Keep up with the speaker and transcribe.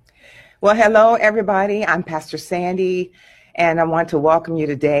Well, hello, everybody. I'm Pastor Sandy, and I want to welcome you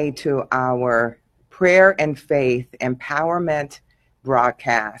today to our Prayer and Faith Empowerment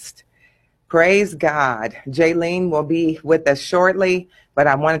broadcast. Praise God. Jaylene will be with us shortly, but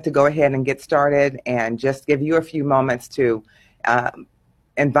I wanted to go ahead and get started and just give you a few moments to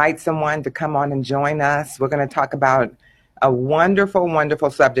invite someone to come on and join us. We're going to talk about a wonderful, wonderful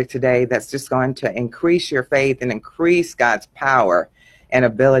subject today that's just going to increase your faith and increase God's power and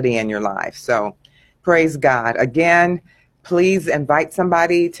ability in your life. So praise God. Again, please invite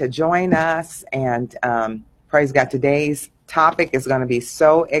somebody to join us, and praise God. Today's topic is going to be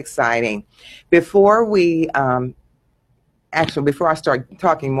so exciting. Before I start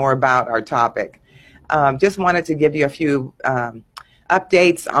talking more about our topic, just wanted to give you a few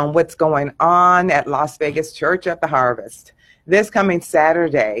updates on what's going on at Las Vegas Church of the Harvest. This coming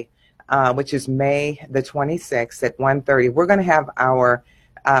Saturday, which is May the 26th at 1:30, we're going to have our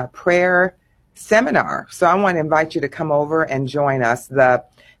prayer seminar. So I want to invite you to come over and join us. The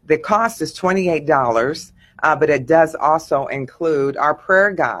cost is $28, but it does also include our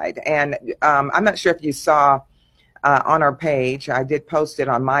prayer guide. And I'm not sure if you saw on our page. I did post it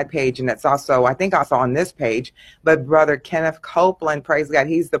on my page, and it's also, I think, also on this page. But Brother Kenneth Copeland, praise God,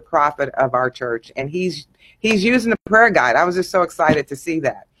 he's the prophet of our church, and he's using the prayer guide. I was just so excited to see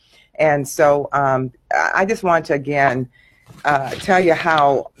that. And so I just want to, again, tell you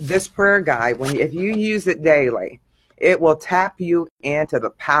how this prayer guide, if you use it daily, it will tap you into the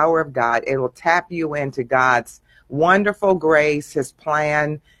power of God. It will tap you into God's wonderful grace, his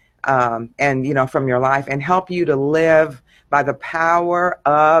plan, and, from your life, and help you to live by the power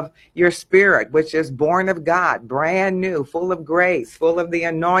of your spirit, which is born of God, brand new, full of grace, full of the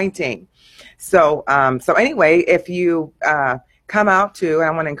anointing. So anyway, if you come out to, and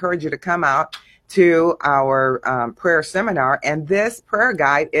I want to encourage you to come out to our prayer seminar, and this prayer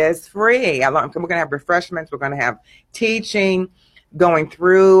guide is free. We're going to have refreshments. We're going to have teaching, going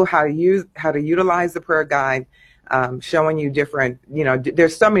through how to utilize the prayer guide. Showing you different,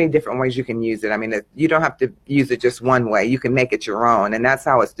 there's so many different ways you can use it. I mean, you don't have to use it just one way. You can make it your own, and that's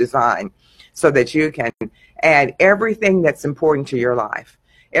how it's designed, so that you can add everything that's important to your life,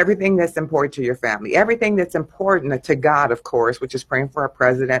 everything that's important to your family, everything that's important to God, of course, which is praying for our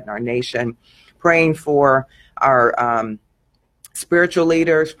president and our nation, praying for our spiritual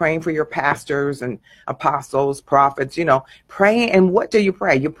leaders, praying for your pastors and apostles, prophets, praying. And what do you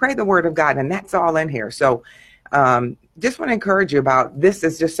pray? You pray the word of God, and that's all in here. So just want to encourage you about this.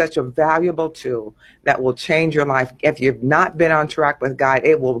 Is just such a valuable tool that will change your life. If you've not been on track with God,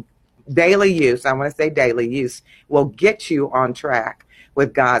 it will daily use will get you on track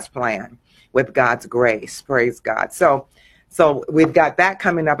with God's plan, with God's grace. Praise God. So we've got that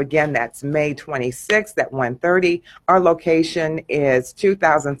coming up again. That's May 26th at 1:30. Our location is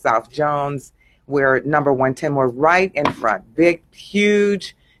 2000 South Jones. We're number 110. We're right in front. Big,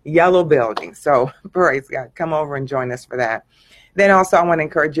 huge yellow building. So praise God. Come over and join us for that. Then also I want to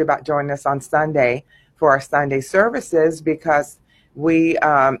encourage you about joining us on Sunday for our Sunday services, because we,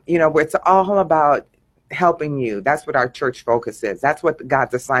 it's all about helping you. That's what our church focus is. That's what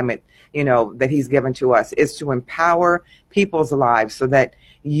God's assignment, that he's given to us, is to empower people's lives so that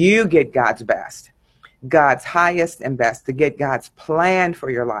you get God's best, God's highest and best, to get God's plan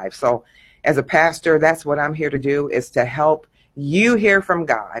for your life. So as a pastor, that's what I'm here to do, is to help you hear from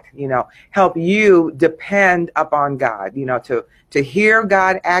God, help you depend upon God, to hear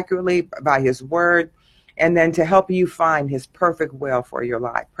God accurately by his word, and then to help you find his perfect will for your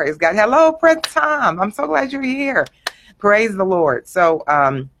life. Praise God. Hello, Prince Tom. I'm so glad you're here. Praise the Lord. So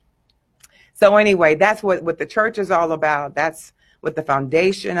anyway, that's what the church is all about. That's what the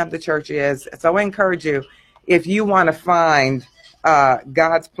foundation of the church is. So I encourage you, if you want to find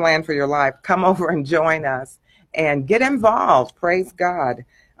God's plan for your life, come over and join us and get involved. Praise God.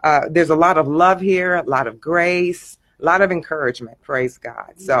 There's a lot of love here, a lot of grace, a lot of encouragement. Praise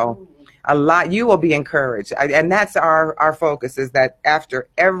God. So you will be encouraged. And that's our focus, is that after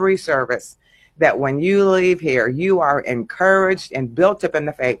every service, that when you leave here, you are encouraged and built up in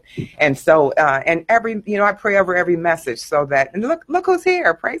the faith. And so, and I pray over every message, so that, and look who's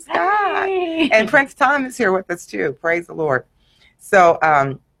here. Praise God. Hey. And Prince Tom is here with us too. Praise the Lord. So,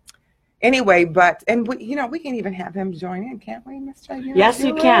 anyway, we can even have him join in, can't we, Mr. Yes,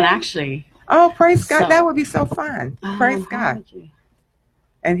 you can, actually. Oh, praise God. That would be so fun. Praise God. You?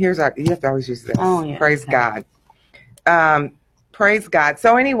 And you have to always use this. Oh, yeah. Praise Okay. God. Praise God.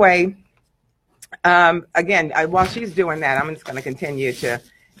 So anyway, again, while she's doing that, I'm just going to continue to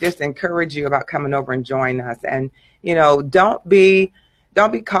just encourage you about coming over and join us. And, don't be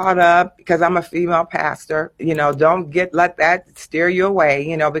don't be caught up because I'm a female pastor. Don't let that steer you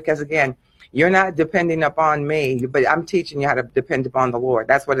away, because again, you're not depending upon me, but I'm teaching you how to depend upon the Lord.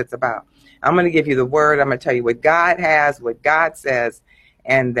 That's what it's about. I'm going to give you the word. I'm going to tell you what God has, what God says,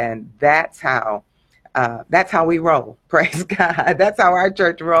 and then that's how we roll. Praise God. That's how our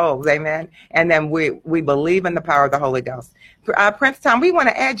church rolls. Amen. And then we believe in the power of the Holy Ghost. Prince Tom, we want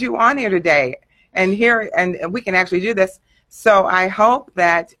to add you on here today and we can actually do this. So I hope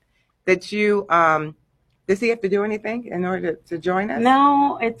that you, does he have to do anything in order to join us?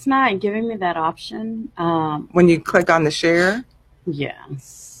 No, it's not giving me that option. When you click on the share? Yeah,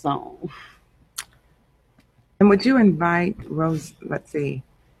 so. And would you invite Rose? Let's see.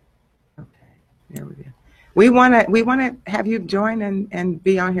 Okay, there we go. We want to have you join and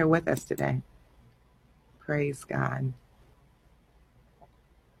be on here with us today. Praise God.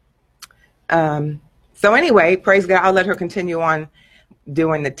 So anyway, praise God. I'll let her continue on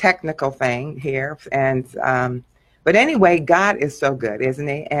doing the technical thing here. But anyway, God is so good, isn't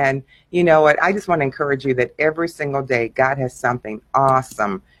he? And you know what? I just want to encourage you that every single day, God has something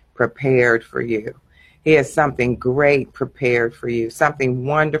awesome prepared for you. He has something great prepared for you, something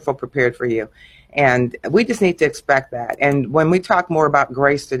wonderful prepared for you. And we just need to expect that. And when we talk more about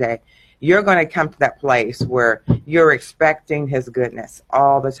grace today, you're going to come to that place where you're expecting his goodness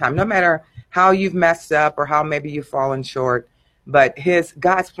all the time, no matter how you've messed up or how maybe you've fallen short. But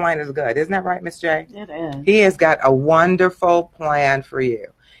God's plan is good. Isn't that right, Miss J? It is. He has got a wonderful plan for you.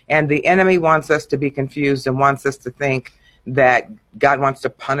 And the enemy wants us to be confused and wants us to think that God wants to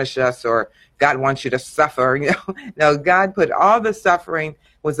punish us or God wants you to suffer. No, God put all the suffering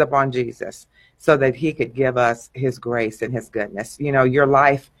was upon Jesus so that he could give us his grace and his goodness. Your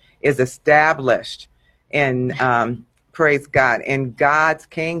life is established in praise God, in God's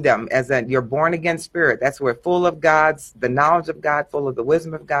kingdom, you're born again spirit. That's where full of the knowledge of God, full of the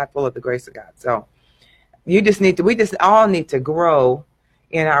wisdom of God, full of the grace of God. So we just all need to grow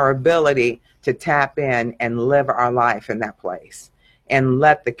in our ability to tap in and live our life in that place and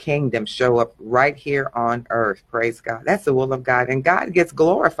let the kingdom show up right here on earth. Praise God. That's the will of God. And God gets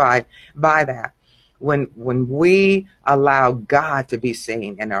glorified by that. When we allow God to be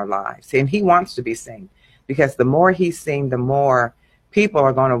seen in our lives, and he wants to be seen. Because the more he's seen, the more people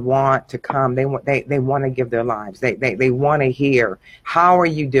are going to want to come. They want to give their lives. They want to hear, how are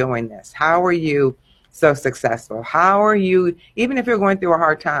you doing this? How are you so successful? How are you, even if you're going through a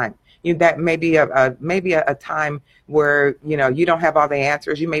hard time, that may be a time where, you don't have all the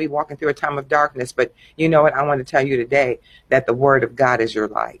answers. You may be walking through a time of darkness, but you know what? I want to tell you today that the word of God is your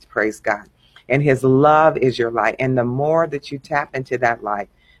light. Praise God. And his love is your light. And the more that you tap into that light,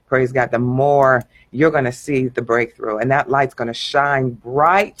 praise God, the more you're going to see the breakthrough. And that light's going to shine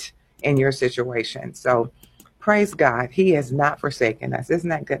bright in your situation. So praise God. He has not forsaken us. Isn't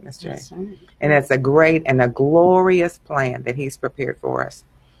that good, Miss J? Yes, sir. And it's a great and a glorious plan that he's prepared for us.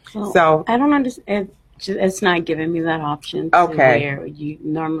 So I don't understand. It's not giving me that option. Okay. Where you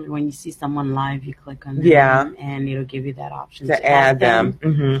normally, when you see someone live, you click on them, yeah, and it'll give you that option to add them.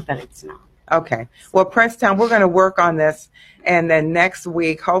 Mm-hmm. But it's not. Okay. Well, Princeton, we're going to work on this. And then next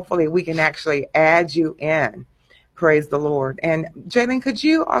week, hopefully we can actually add you in. Praise the Lord. And Jalen, could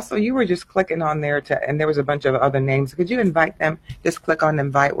you also, you were just clicking on there and there was a bunch of other names. Could you invite them? Just click on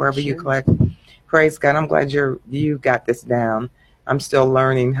invite wherever you click. Praise God. I'm glad you got this down. I'm still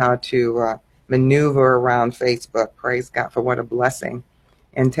learning how to maneuver around Facebook. Praise God for what a blessing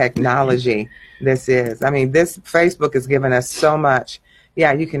in technology this is. I mean, this Facebook has given us so much.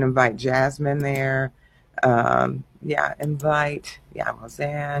 Yeah, you can invite Jasmine there. Invite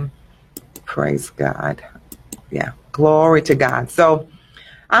Roseanne. Praise God. Yeah, glory to God. So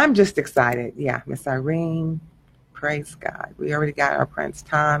I'm just excited. Yeah, Miss Irene. Praise God. We already got our Prince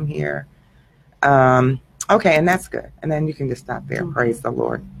Tom here. Okay, and that's good. And then you can just stop there. Praise the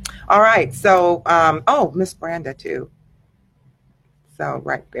Lord. All right. So, Miss Brenda too. So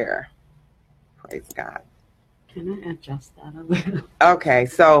right there. Praise God. Can I adjust that a little? Okay,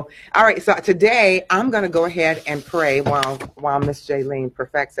 so all right, so today I'm going to go ahead and pray while Miss Jaylene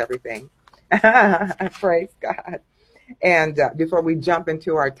perfects everything. Praise God. And before we jump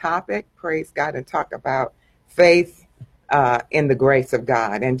into our topic, praise God, and talk about faith in the grace of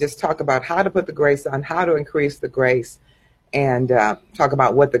God, and just talk about how to put the grace on, how to increase the grace, and talk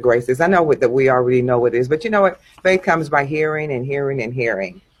about what the grace is. I know that we already know what it is, but you know what? Faith comes by hearing and hearing and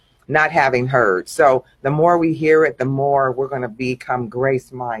hearing, not having heard. So the more we hear it, the more we're going to become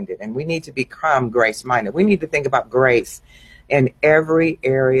grace-minded. And we need to become grace-minded. We need to think about grace in every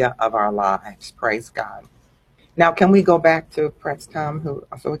area of our lives. Praise God. Now, can we go back to Prince Tom,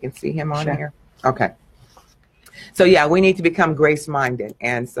 so we can see him on here? Okay. So yeah, we need to become grace-minded.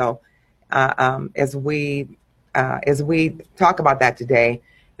 And so as we talk about that today,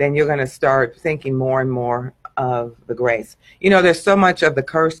 then you're going to start thinking more and more of the grace. You know, there's so much of the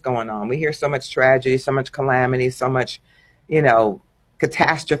curse going on. We hear so much tragedy, so much calamity, so much, you know,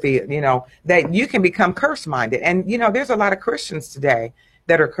 catastrophe, you know, that you can become curse-minded. And, you know, there's a lot of Christians today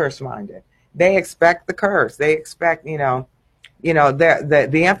that are curse-minded. They expect the curse. They expect, the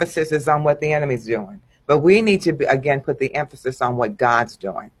emphasis is on what the enemy's doing. But we need to, again, put the emphasis on what God's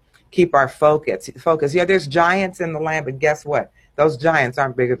doing. Keep our focus. Yeah, there's giants in the land, but guess what? Those giants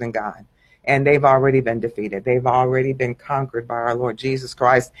aren't bigger than God. And they've already been defeated. They've already been conquered by our Lord Jesus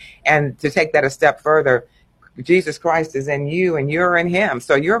Christ. And to take that a step further, Jesus Christ is in you and you're in him.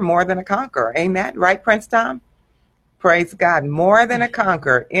 So you're more than a conqueror. Amen. Right, Prince Tom? Praise God. More than a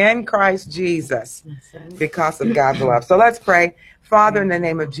conqueror in Christ Jesus because of God's love. So let's pray. Father, in the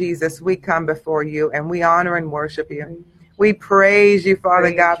name of Jesus, we come before you and we honor and worship you. We praise you,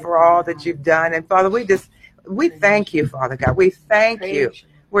 Father God, for all that you've done. And Father, we thank you, Father God. We thank you.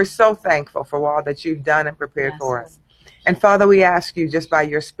 We're so thankful for all that you've done and prepared for us. And Father, we ask you just by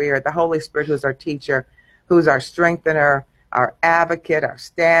your Spirit, the Holy Spirit, who's our teacher, who's our strengthener, our advocate, our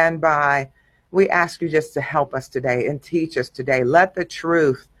standby, we ask you just to help us today and teach us today. Let the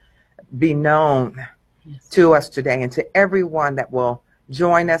truth be known to us today and to everyone that will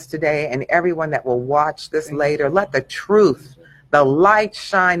join us today and everyone that will watch this later. Let the truth, the light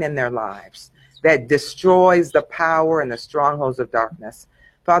shine in their lives that destroys the power and the strongholds of darkness.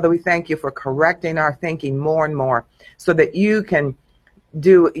 Father, we thank you for correcting our thinking more and more so that you can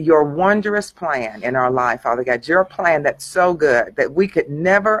do your wondrous plan in our life, Father God. Your plan that's so good that we could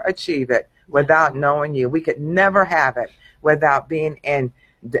never achieve it without knowing you. We could never have it without being in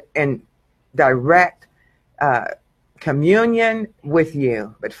direct communion with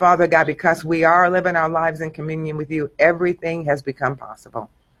you. But Father God, because we are living our lives in communion with you, everything has become possible.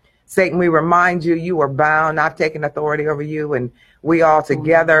 Satan, we remind you, you are bound. I've taken authority over you, and we all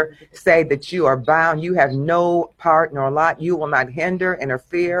together say that you are bound. You have no part nor lot. You will not hinder,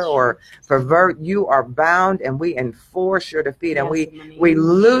 interfere, or pervert. You are bound, and we enforce your defeat, and we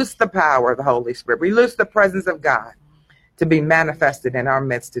loose the power of the Holy Spirit. We loose the presence of God to be manifested in our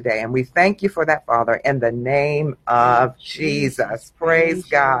midst today. And we thank you for that, Father, in the name of Jesus. Praise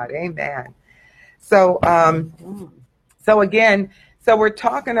God. Amen. So again, so we're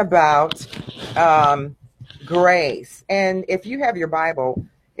talking about grace. And if you have your Bible,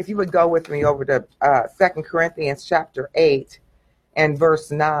 if you would go with me over to 2 Corinthians chapter 8 and verse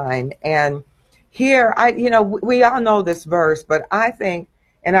 9. And here, we all know this verse, but I think,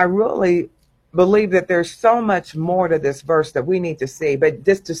 and I really believe that there's so much more to this verse that we need to see. But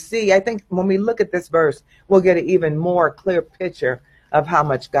just to see, I think when we look at this verse, we'll get an even more clear picture of how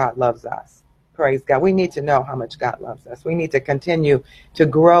much God loves us. Praise God. We need to know how much God loves us. We need to continue to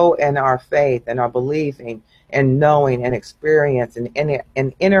grow in our faith and our believing and knowing and experiencing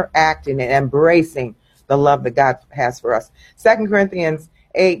and interacting and embracing the love that God has for us. 2 Corinthians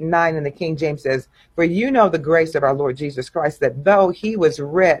 8:9 in the King James says, "For you know the grace of our Lord Jesus Christ, that though he was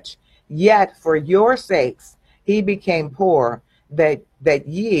rich, yet for your sakes he became poor, that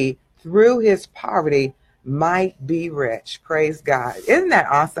ye through his poverty might be rich." Praise God. Isn't that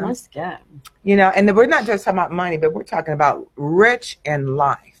awesome? That's good. And we're not just talking about money, but we're talking about rich in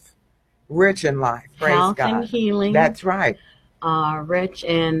life. Rich in life. Praise Health God. and healing. That's right. Rich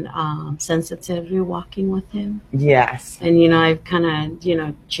in sensitivity, walking with him. Yes. And, I've kind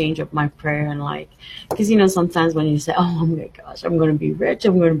of, changed up my prayer and because, sometimes when you say, oh my gosh, I'm going to be rich,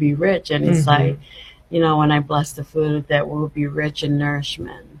 I'm going to be rich. And it's like, when I bless the food, that we'll be rich in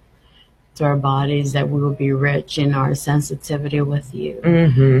nourishment to our bodies, that we will be rich in our sensitivity with you,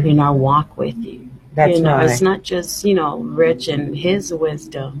 in our walk with you. That's right. It's not just, rich in his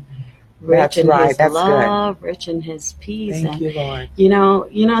wisdom, rich in his love, rich in his peace. Thank you, Lord.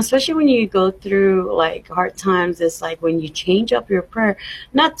 Especially when you go through hard times, it's like when you change up your prayer,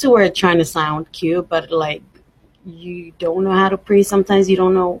 not to where it's trying to sound cute, but you don't know how to pray. Sometimes you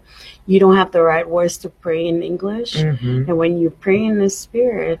don't have the right words to pray in English. And when you pray in the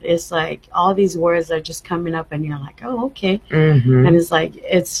Spirit, it's like all these words are just coming up and you're like, oh, okay. And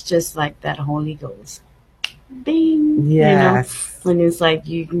it's just like that Holy Ghost. Bing. Yes. And it's like,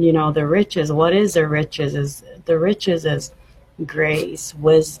 the riches. What is the riches? The riches is grace,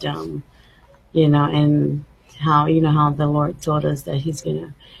 wisdom, and how the Lord told us that he's going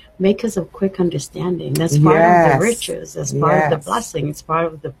to make us of quick understanding. That's part of the riches. That's part of the blessing. It's part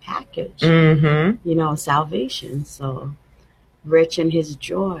of the package, salvation. So rich in his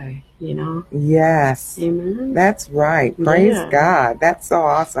joy, Yes. Amen. That's right. Praise God. That's so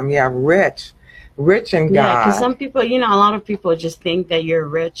awesome. Yeah, rich rich in Yeah, because God. some people, a lot of people just think that you're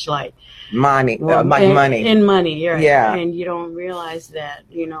rich, like Money, well, like money. in money, right? Yeah. And you don't realize that,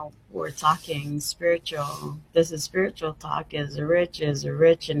 we're talking spiritual. This is spiritual talk. Is rich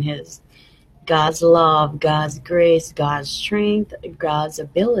in His God's love, God's grace, God's strength, God's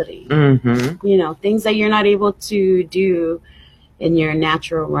ability. Mm-hmm. Things that you're not able to do in your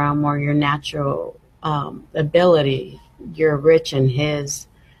natural realm or your natural ability. You're rich in His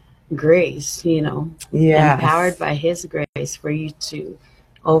grace, Yes. empowered by His grace for you to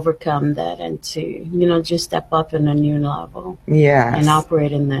overcome that and to, just step up in a new level Yes. and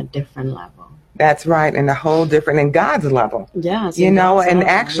operate in that different level. That's right, in a whole different, in God's level. Yes. And level,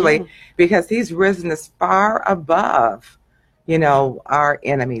 actually, yeah. because He's risen us far above, our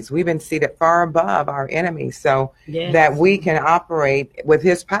enemies. We've been seated far above our enemies so Yes. that we can operate with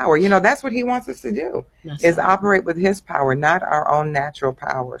His power. That's what He wants us to do, That's is right. operate with His power, not our own natural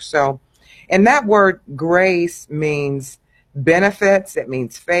power. So, and that word grace means benefits, it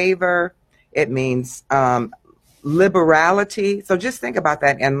means favor, it means liberality. So just think about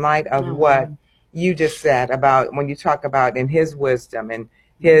that in light of what you just said about when you talk about in His wisdom and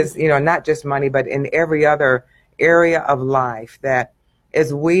His, not just money, but in every other area of life, that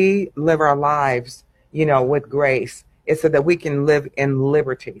as we live our lives, with grace, it's so that we can live in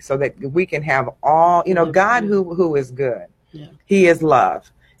liberty, so that we can have all, God who is good. Yeah. He is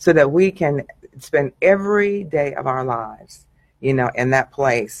love, so that we can spend every day of our lives, in that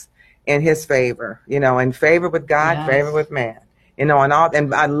place in His favor, in favor with God, Yes. favor with man, and all.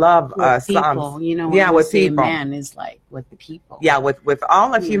 And I love with people, Psalms. when Yeah, we with say people. man is like with the people. Yeah, with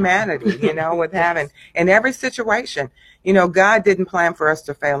all of humanity, with having in every situation, God didn't plan for us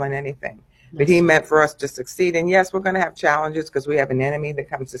to fail in anything, but He meant for us to succeed. And yes, we're going to have challenges because we have an enemy that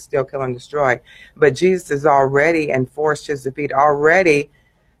comes to steal, kill, and destroy. But Jesus has already enforced His defeat, already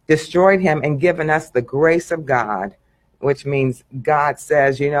destroyed him, and given us the grace of God, which means God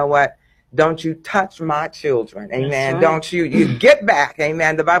says, you know what? Don't you touch my children. Amen. Right. Don't you get back.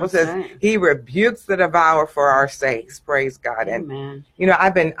 Amen. The Bible says right. He rebukes the devourer for our sakes. Praise God. Amen. And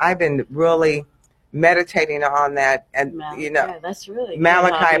I've been really meditating on that, and that's really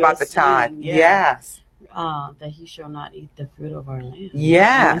Malachi about the tithe. Yes. That He shall not eat the fruit of our land.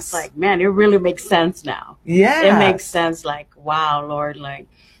 Yes. And it's like, man, it really makes sense now. Yeah. It makes sense. Like, wow, Lord, like,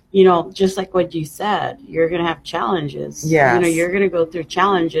 just like what you said, you're going to have challenges. Yes. You're going to go through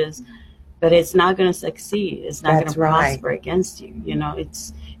challenges, but it's not going to succeed. It's not going to prosper against you.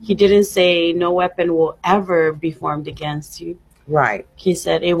 He didn't say no weapon will ever be formed against you. Right. He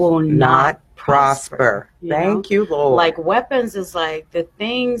said it will not prosper. Thank you, Lord. Like weapons is like the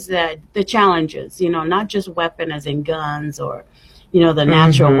things the challenges, not just weapon as in guns or, the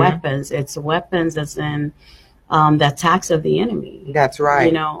natural weapons. It's weapons as in the attacks of the enemy. That's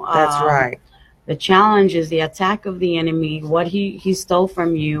right. That's right. The challenge is the attack of the enemy, what he stole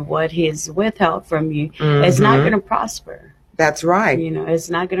from you, what he's withheld from you. It's not going to prosper. That's right. It's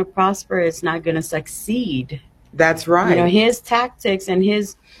not going to prosper. It's not going to succeed. That's right. His tactics and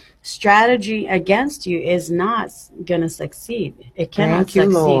his strategy against you is not going to succeed. It cannot succeed.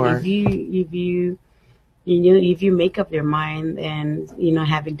 Lord. If you make up your mind and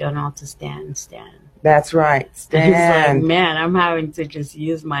having done all to stand. That's right. Stand. It's like, man, I'm having to just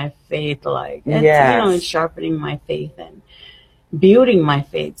use my faith, like, yes. Sharpening my faith and building my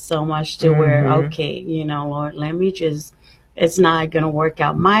faith so much to where, okay, Lord, let me just, it's not going to work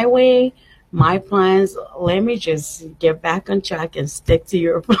out my way, my plans. Let me just get back on track and stick to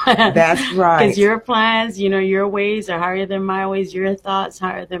your plans. That's right. Because your plans, your ways are higher than my ways, your thoughts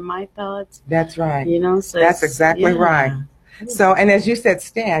higher than my thoughts. That's right. So that's exactly right. So, and as you said,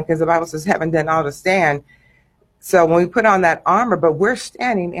 stand, because the Bible says, haven't done all to stand. So when we put on that armor, but we're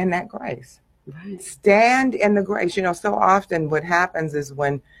standing in that grace. Right. Stand in the grace. So often what happens is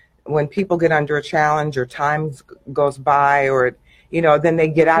when people get under a challenge or time goes by or, then they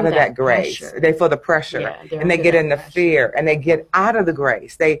get out of that grace. Pressure. They feel the pressure and they get into fear and they get out of the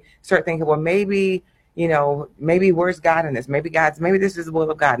grace. They start thinking, well, maybe where's God in this? Maybe this is the will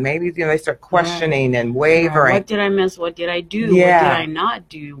of God. Maybe, they start questioning and wavering. What did I miss? What did I do? Yeah. What did I not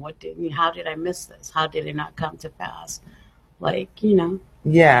do? How did I miss this? How did it not come to pass? Like,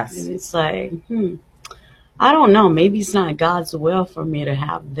 Yes. And it's like, I don't know. Maybe it's not God's will for me to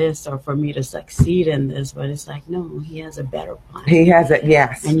have this or for me to succeed in this, but it's like, no, He has a better plan. He has it.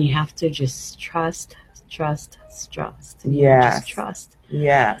 Yes. And you have to just trust. Yes. Just trust.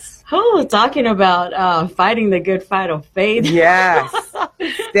 Yes. Oh, talking about fighting the good fight of faith. Yes.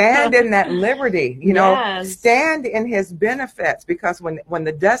 Stand in that liberty, Yes. Stand in His benefits, because when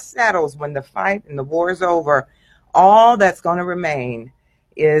the dust settles, when the fight and the war is over, all that's going to remain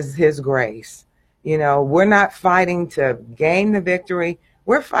is His grace. You know, we're not fighting to gain the victory.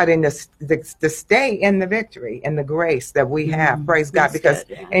 We're fighting to stay in the victory and the grace that we have. Praise God. That's Because,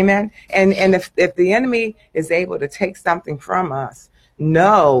 good, yeah. amen. And if the enemy is able to take something from us,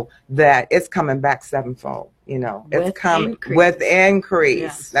 know that it's coming back sevenfold. You know, it's With coming increase. with increase.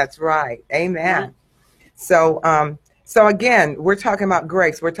 Yes. That's right. Amen. Yeah. So again, we're talking about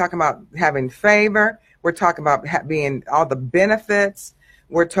grace. We're talking about having favor. We're talking about being all the benefits.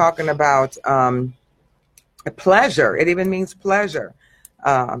 We're talking about pleasure. It even means pleasure.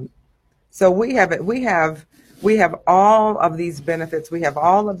 So we have all of these benefits. We have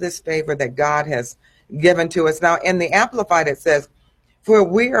all of this favor that God has given to us. Now, in the Amplified, it says, "For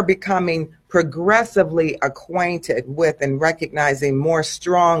we are becoming progressively acquainted with and recognizing more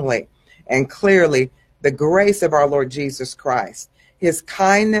strongly and clearly the grace of our Lord Jesus Christ, his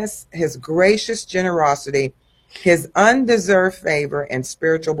kindness, his gracious generosity, his undeserved favor and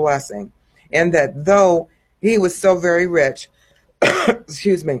spiritual blessing, and that though he was so very rich,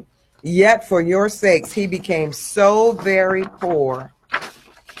 excuse me, yet for your sakes he became so very poor,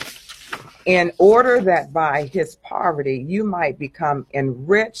 in order that by his poverty you might become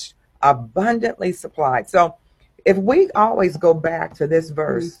enriched, abundantly supplied." So if we always go back to this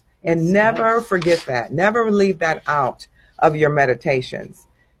verse and never forget that, never leave that out of your meditations,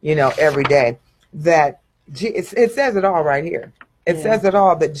 you know, every day, that it says it all right here. It says it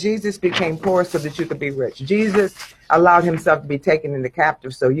all, that Jesus became poor so that you could be rich. Jesus allowed himself to be taken into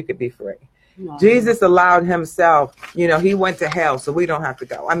captive so you could be free. Wow. Jesus allowed himself, you know, he went to hell so we don't have to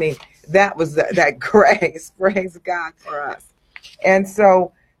go. I mean, that was that grace. Praise God for us. And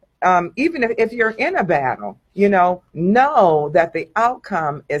so even if you're in a battle, you know that the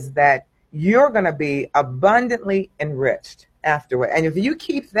outcome is that you're going to be abundantly enriched afterward. And if you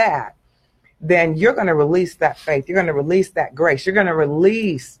keep that, then you're going to release that faith. You're going to release that grace. You're going to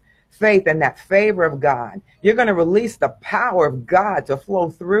release faith and that favor of God. You're going to release the power of God to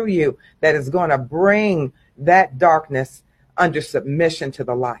flow through you that is going to bring that darkness under submission to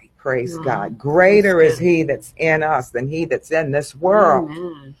the light. Praise God. Greater is he that's in us than he that's in this world.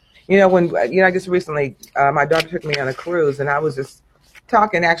 Amen. You know, I just recently, my daughter took me on a cruise, and I was just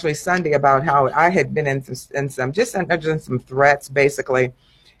talking actually Sunday about how I had been in some threats basically,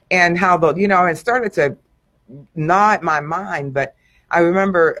 and how it started to gnaw at my mind. But I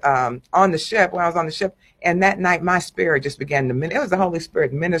remember when I was on the ship, and that night my spirit just began to it was the Holy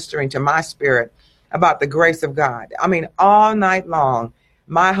Spirit ministering to my spirit about the grace of God. I mean, all night long,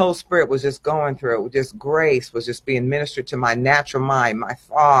 my whole spirit was just going through, just grace was just being ministered to my natural mind, my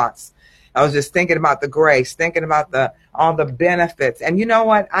thoughts. I was just thinking about the grace, thinking about all the benefits. And you know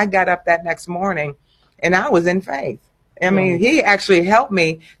what? I got up that next morning and I was in faith. I mean, he actually helped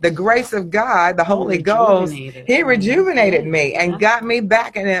me. The grace of God, the Holy Ghost, he rejuvenated me and got me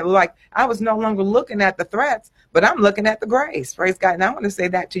back. And it was like, I was no longer looking at the threats, but I'm looking at the grace. Praise God. And I want to say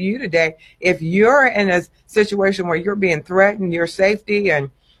that to you today. If you're in a situation where you're being threatened, your safety and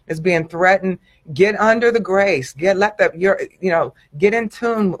is being threatened, get under the grace. Get in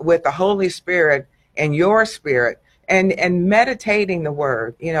tune with the Holy Spirit and your spirit. And meditating the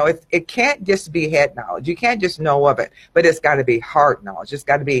word, it can't just be head knowledge. You can't just know of it, but it's got to be heart knowledge. It's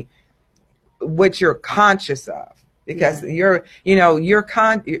got to be what you're conscious of, because your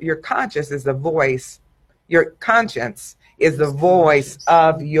conscious is the voice. Your conscience is the voice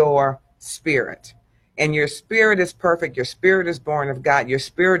of your spirit, and your spirit is perfect. Your spirit is born of God. Your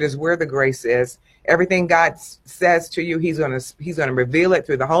spirit is where the grace is. Everything God says to you, he's going to reveal it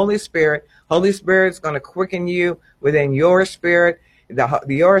through the Holy Spirit. Holy Spirit is going to quicken you within your spirit.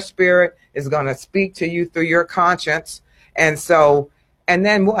 Your spirit is going to speak to you through your conscience. And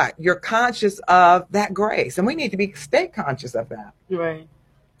then what? You're conscious of that grace. And we need to stay conscious of that. Right.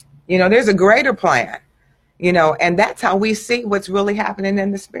 There's a greater plan, and that's how we see what's really happening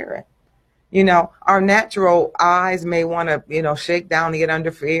in the spirit. Our natural eyes may want to, shake down and get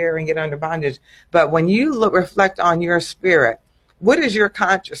under fear and get under bondage. But when you reflect on your spirit, what is your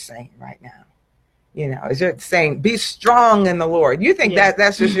conscience saying right now? Is it saying, be strong in the Lord? You think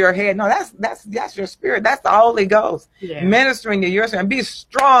that's just your head. No, that's your spirit. That's the Holy Ghost ministering to your spirit. Be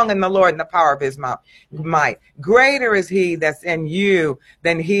strong in the Lord and the power of his might. Greater is he that's in you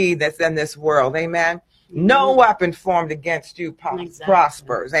than he that's in this world. Amen. No weapon formed against you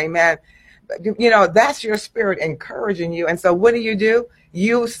prospers. Amen. That's your spirit encouraging you. And so what do?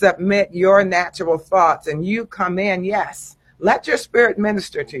 You submit your natural thoughts and you come in. Yes. Let your spirit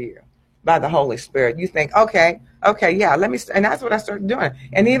minister to you by the Holy Spirit. You think, okay, yeah, let me, and that's what I started doing.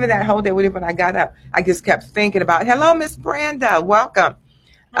 And even that whole day when I got up, I just kept thinking about, hello, Miss Brenda, welcome.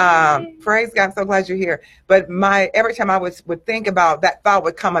 Hi. Praise God. I'm so glad you're here. But every time I would think about that, thought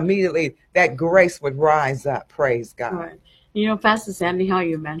would come immediately, that grace would rise up. Praise God. Right. Pastor Sandy, how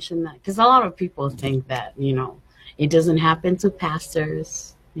you mentioned that, because a lot of people think that, it doesn't happen to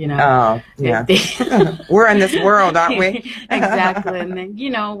pastors, Oh, if yeah. they We're in this world, aren't we? exactly. And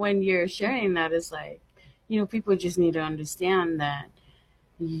then, when you're sharing that, it's like, people just need to understand that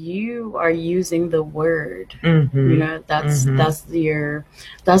you are using the word. Mm-hmm. That's Mm-hmm.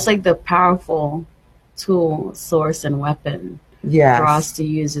 that's like the powerful tool, source, and weapon for us Yes, to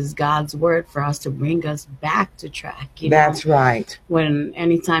use is God's word for us to bring us back to track. that's right. When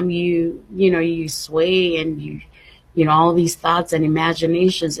anytime you sway and all these thoughts and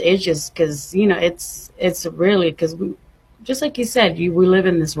imaginations, it's just because it's really because we, just like you said, we live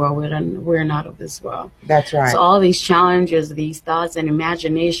in this world, we're not of this world. That's right. So all these challenges, these thoughts and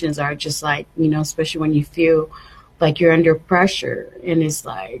imaginations are just like, especially when you feel like you're under pressure, and it's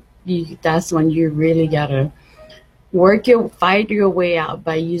like that's when you really gotta fight your way out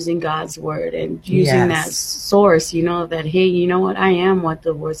by using God's word and using that Yes. source, that, hey, you know what? I am what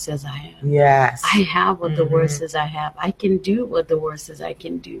the word says I am. Yes. I have what the word Mm-hmm. says I have. I can do what the word says I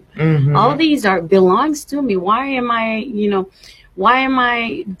can do. Mm-hmm. All these belongs to me. Why am I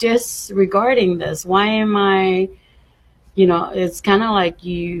disregarding this? Why am I, it's kind of like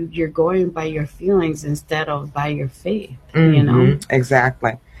you're going by your feelings instead of by your faith, Mm-hmm.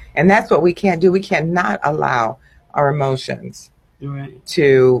 Exactly. And that's what we can't do. We cannot allow our emotions Right.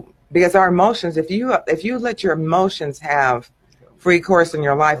 because our emotions, if you let your emotions have free course in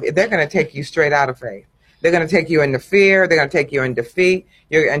your life, they're going to take you straight out of faith. They're going to take you into fear. They're going to take you into defeat.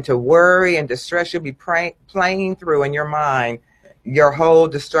 You're into worry and distress. You'll be playing through in your mind your whole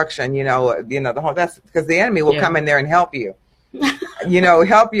destruction. The whole, that's because the enemy will come in there and help you.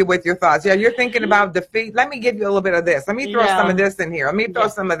 Help you with your thoughts. Yeah, you're thinking about defeat. Let me give you a little bit of this. Let me throw some of this in here. Let me throw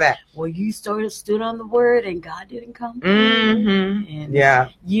some of that. Well, you stood on the word and God didn't come through. Mm-hmm. And Yeah.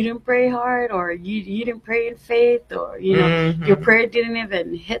 you didn't pray hard, or you didn't pray in faith, or Mm-hmm. your prayer didn't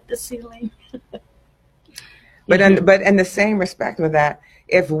even hit the ceiling. But in the same respect with that,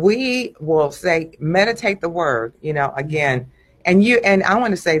 if we will say meditate the word, again, and I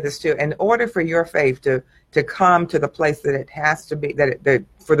want to say this too, in order for your faith to come to the place that it has to be, that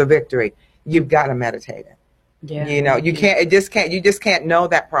for the victory, you've got to meditate it. Yeah. You just can't know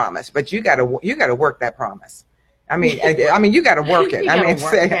that promise, but you got to work that promise. You got to work it. You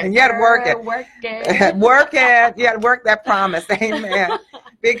gotta work it. Work it. Work it. You got to work that promise. Amen.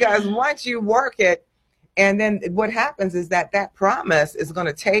 Because once you work it, and then what happens is that promise is going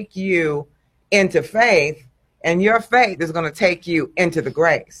to take you into faith, and your faith is going to take you into the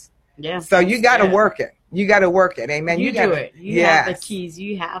grace. Yeah. So you got to work it. You got to work it. Amen. You do it. You have the keys.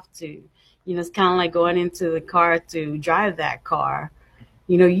 You have to. It's kind of like going into the car to drive that car.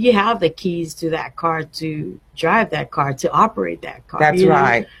 You have the keys to that car to drive that car, to operate that car. That's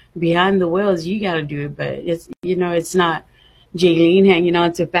right. Behind the wheels, you got to do it. But it's not Jaylene hanging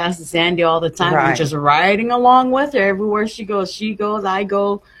on to Pastor Sandy all the time and just riding along with her everywhere she goes. She goes, I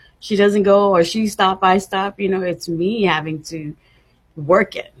go. She doesn't go, or she stop, I stop. It's me having to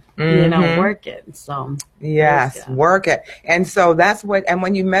work it. Mm-hmm. Work it. So yes, work it. And so that's what. And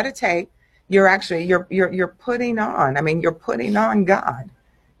when you meditate, you're actually you're putting on. You're putting on God.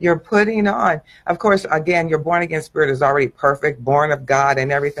 You're putting on. Of course, again, your born again spirit is already perfect, born of God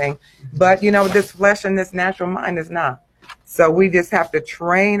and everything. But this flesh and this natural mind is not. So we just have to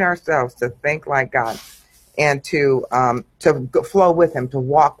train ourselves to think like God, and to flow with Him, to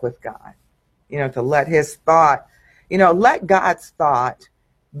walk with God. To let His thought, let God's thought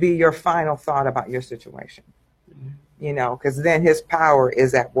be your final thought about your situation. Because then His power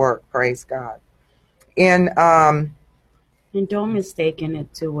is at work. Praise God. And don't mistake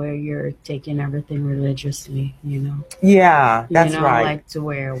it to where you're taking everything religiously, Yeah, that's right. Like to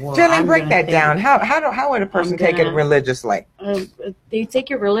where, Jillian, break that down. How would a person take it religiously? They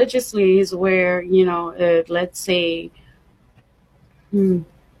take it religiously is where, let's say, to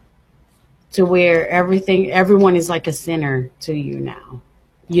where everyone is like a sinner to you now.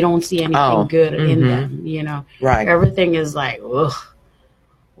 You don't see anything good in them, Right. Everything is like, ugh.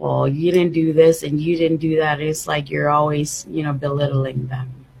 Well, you didn't do this and you didn't do that. It's like you're always, belittling them.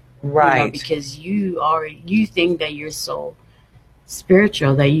 Right. Because you think that you're so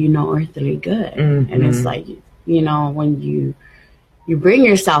spiritual that you know earthly good. Mm-hmm. And it's like, when you bring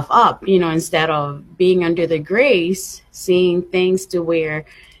yourself up, instead of being under the grace, seeing things to where,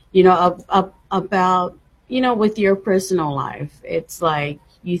 about, with your personal life, it's like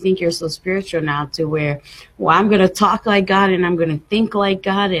you think you're so spiritual now to where, well, I'm going to talk like God and I'm going to think like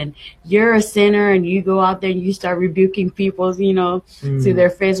God, and you're a sinner, and you go out there and you start rebuking people, to their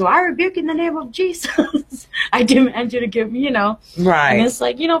face. Well, I rebuke in the name of Jesus. I demand you to give me, Right. And it's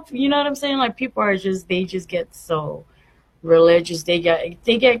like, you know what I'm saying? Like, people are they just get so religious. They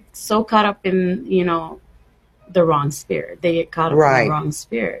get so caught up in, the wrong spirit. They get caught up in the wrong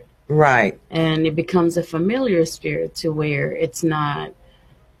spirit. Right. And it becomes a familiar spirit to where it's not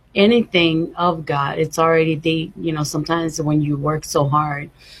anything of God. It's already, sometimes when you work so hard,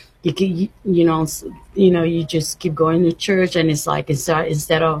 you just keep going to church, and it's like,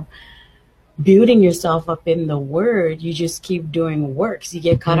 instead of building yourself up in the word, you just keep doing works. You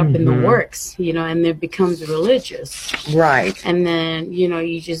get caught up in the works, and it becomes religious. Right. And then,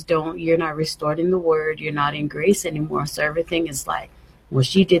 you're not restored in the word. You're not in grace anymore. So everything is like, well,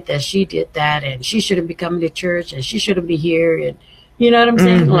 she did that, and she shouldn't be coming to church, and she shouldn't be here. And you know what I'm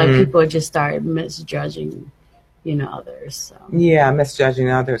saying? Like, people just start misjudging, others. So. Yeah, misjudging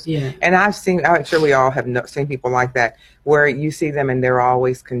others. Yeah. And I'm sure we all have seen people like that, where you see them and they're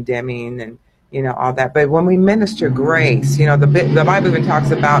always condemning and, all that. But when we minister grace, the Bible even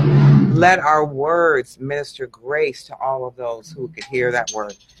talks about, let our words minister grace to all of those who could hear that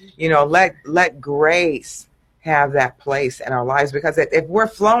word. Let grace have that place in our lives, because if we're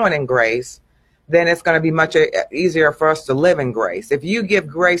flowing in grace, then it's going to be much easier for us to live in grace. If you give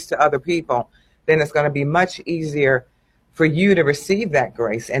grace to other people, then it's going to be much easier for you to receive that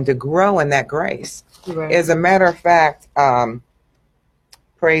grace and to grow in that grace. Right. As a matter of fact,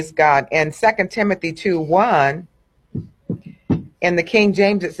 praise God, in 2 Timothy 2:1, in the King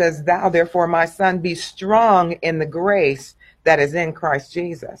James, it says, "Thou therefore, my son, be strong in the grace that is in Christ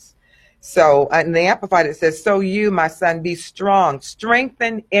Jesus." So in the Amplified, it says, "So you, my son, be strong,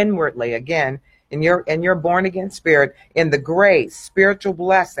 strengthen inwardly," again, in your born again spirit, in the grace, spiritual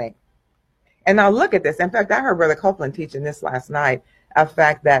blessing. And now look at this. In fact, I heard Brother Copeland teaching this last night, a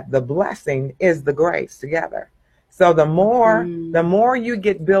fact that the blessing is the grace together. So the more you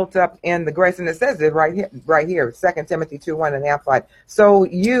get built up in the grace, and it says it right here, 2 Timothy 2:1 in the Amplified. "So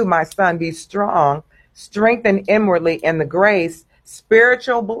you, my son, be strong, strengthen inwardly in the grace,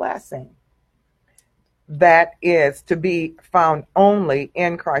 spiritual blessing that is to be found only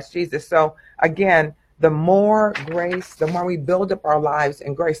in Christ Jesus." So again, the more grace, the more we build up our lives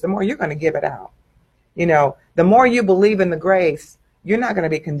in grace, the more you're going to give it out. The more you believe in the grace, you're not going to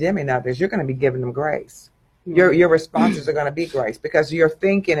be condemning others. You're going to be giving them grace. Your responses are going to be grace, because you're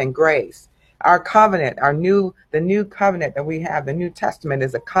thinking in grace. Our covenant, the new covenant that we have, the New Testament,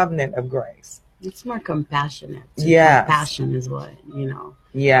 is a covenant of grace. It's more compassionate. Yes. Compassion is what,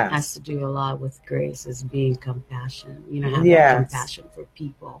 Yes. has to do a lot with grace, is being compassionate. Have that compassion for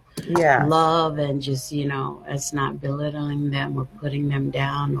people. Yeah. Love, and just, it's not belittling them or putting them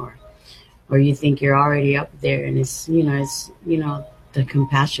down, or you think you're already up there, and it's the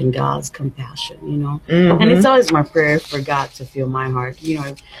compassion, God's compassion, And it's always my prayer for God to feel my heart.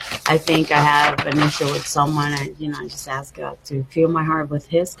 I think I have an issue with someone, I just ask God to fill my heart with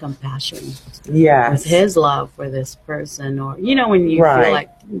his compassion. Yes. With his love for this person, or, when you feel like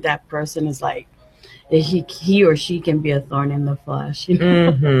that person is like, he or she can be a thorn in the flesh.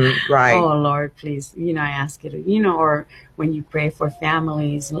 Right. Oh, Lord, please, I ask you to, or when you pray for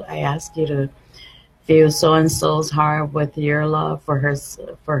families, I ask you to feel so-and-so's heart with your love for her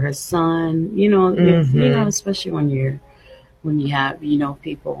son, especially when you have,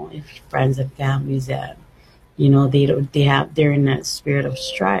 people, friends and families that, they're in that spirit of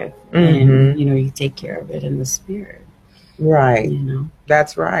strife, and, you take care of it in the spirit. Right.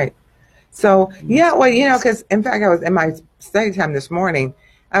 That's right. So, yeah, well, because in fact, I was in my study time this morning,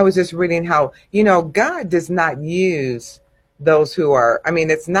 I was just reading how, God does not use those who are,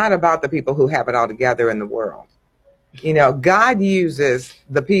 it's not about the people who have it all together in the world. God uses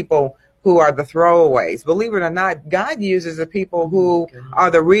the people who are the throwaways. Believe it or not, God uses the people who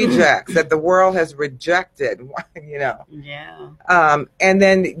are the rejects that the world has rejected, Yeah. And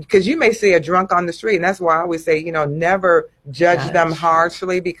then, because you may see a drunk on the street, and that's why I always say, never judge them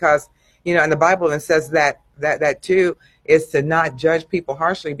harshly, because, and the Bible says that too, is to not judge people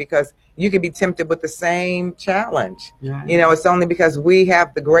harshly, because you could be tempted with the same challenge. Right. It's only because we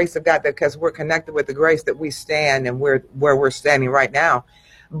have the grace of God, that because we're connected with the grace, that we stand and where we're standing right now.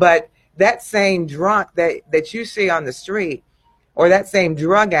 But that same drunk that you see on the street, or that same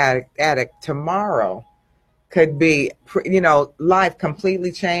drug addict tomorrow, could be, life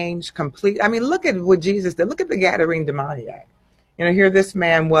completely changed. Look at what Jesus did. Look at the Gadarene demoniac. Here this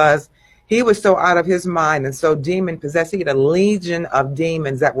man was. He was so out of his mind and so demon possessed. He had a legion of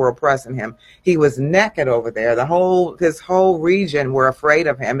demons that were oppressing him. He was naked over there. His whole region were afraid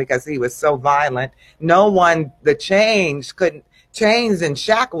of him because he was so violent. No one, chains and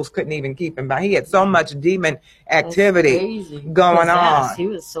shackles couldn't even keep him back. He had so much demon activity going on. He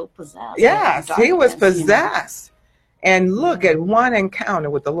was so possessed. Yes, he was possessed. And look at one encounter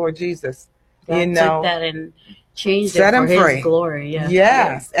with the Lord Jesus. God took that and changed set it him for free. His glory. Yeah.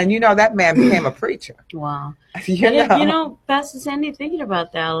 Yes. And that man became a preacher. Wow. You Pastor Sandy, thinking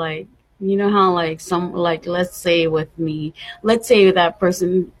about that, like, how let's say that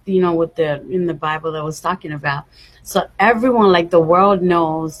person, in the Bible that was talking about. So everyone, like the world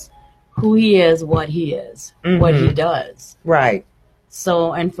knows who he is, what he is, what he does. Right.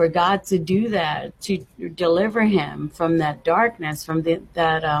 So, and for God to do that, to deliver him from that darkness, from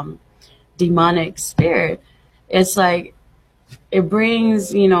that demonic spirit, it's like, it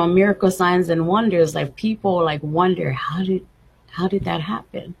brings, miracle signs and wonders. Like people wonder, how did that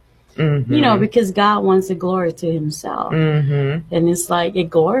happen? Because God wants to glory to himself. And it's like, it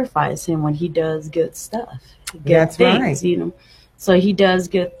glorifies him when he does good stuff. Good things, right. So he does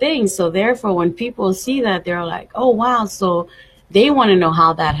good things. So therefore, when people see that, they're like, oh, wow. So they want to know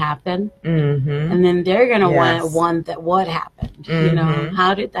how that happened. And then they're going to want that, what happened?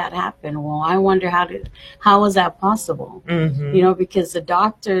 How did that happen? Well, I wonder how was that possible? Because the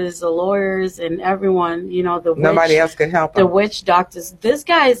doctors, the lawyers, and everyone, nobody else could help him. The witch doctors, this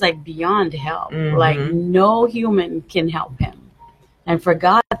guy is like beyond help. Like no human can help him. And for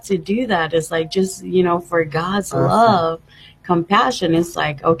God to do that is like just, for God's love, compassion, it's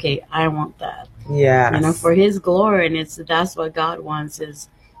like, okay, I want that. Yeah. For his glory. And that's what God wants, is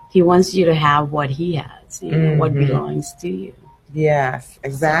he wants you to have what he has, what belongs to you. Yes,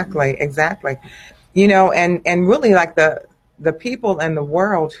 exactly. Exactly. And really like the people in the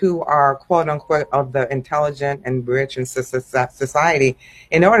world who are quote unquote of the intelligent and rich in society,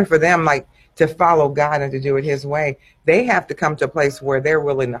 in order for them to follow God and to do it his way, they have to come to a place where they're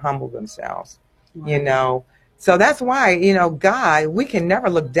willing to humble themselves, So that's why, God, we can never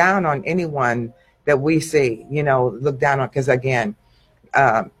look down on anyone that we see, look down on, because again,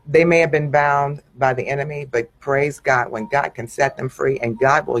 they may have been bound by the enemy, but praise God when God can set them free, and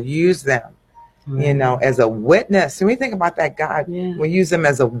God will use them, as a witness. When we think about that, God will use them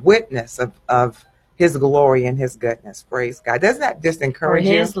as a witness of his glory and his goodness. Praise God. Doesn't that just encourage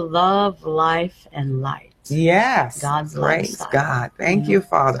you? For his love, life, and light. Yes. God's praise lifestyle. God. Thank you,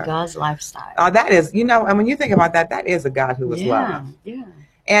 Father. God's lifestyle. That is, and when you think about that, that is a God who is love. Yeah.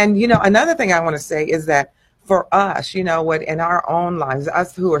 And, another thing I want to say is that for us, in our own lives,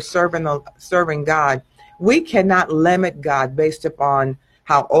 us who are serving God, we cannot limit God based upon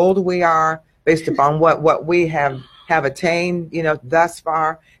how old we are, based upon what we have attained, thus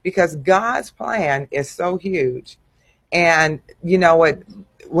far, because God's plan is so huge. And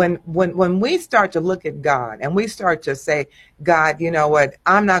when we start to look at God and we start to say, God,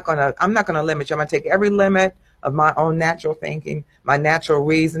 I'm not gonna limit you. I'm gonna take every limit of my own natural thinking, my natural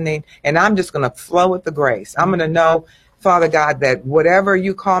reasoning, and I'm just gonna flow with the grace. I'm gonna know, Father God, that whatever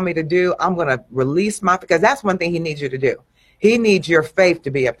you call me to do, I'm gonna release because that's one thing he needs you to do. He needs your faith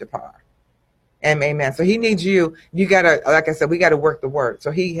to be up to par. Amen. So he needs you gotta, like I said, we gotta work the word.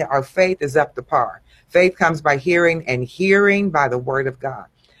 So our faith is up to par. Faith comes by hearing, and hearing by the word of God.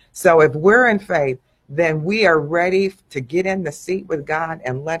 So if we're in faith, then we are ready to get in the seat with God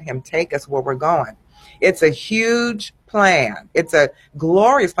and let him take us where we're going. It's a huge plan. It's a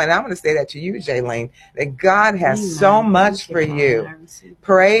glorious plan. I'm going to say that to you, Jaylene, that God has so much for you.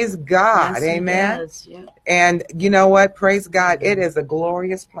 Praise God. Yes, amen. Yeah. And you know what? Praise God. It is a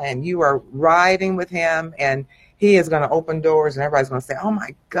glorious plan. You are riding with him, and he is going to open doors, and everybody's going to say, oh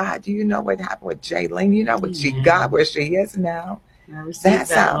my God, do you know what happened with Jaylene? You know what she got, where she is now?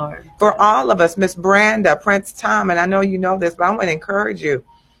 That's how, Lord. For all of us, Miss Brenda, Prince Tom, and I know you know this, but I want to encourage you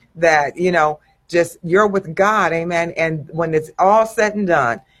that, just you're with God, amen. And when it's all said and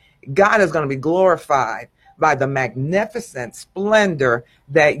done, God is going to be glorified by the magnificent splendor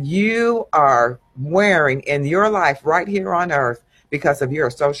that you are wearing in your life right here on earth because of your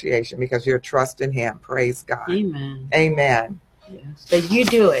association, because your trust in him. Praise God. Amen. Amen. Yes. But you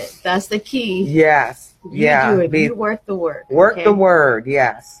do it. That's the key. Yes. You do it. You work the work. Work the word.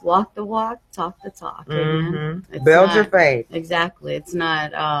 Yes. Walk the walk. Talk the talk. Amen. Build your faith. Exactly. It's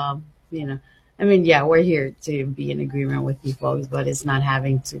not, we're here to be in agreement with you folks, but it's not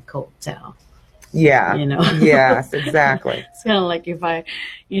having to coattail. Yeah. Yes, exactly. It's kind of like if I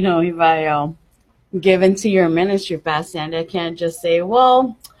give into your ministry, Pastor, and I can't just say,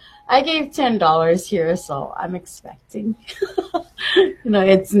 well, I gave $10 here, so I'm expecting.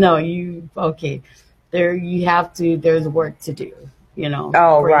 It's no, okay. There, you have to. There's work to do.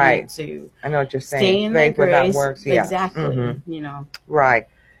 Oh, For you right. to I know what you're saying. stay in the Faith without grace. works. Yeah. Exactly. Mhm. Right.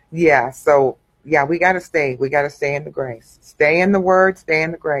 Yeah. So, yeah, we got to stay. We got to stay in the grace. Stay in the word, stay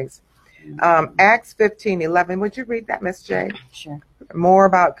in the grace. Acts 15:11. Would you read that, Miss J? Sure. More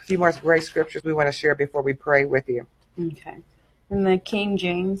about a few more great scriptures we want to share before we pray with you. Okay. In the King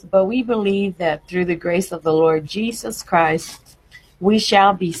James, but we believe that through the grace of the Lord Jesus Christ, we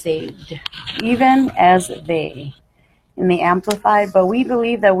shall be saved, even as they. In the Amplified, but we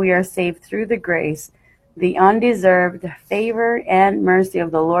believe that we are saved through the grace, the undeserved favor and mercy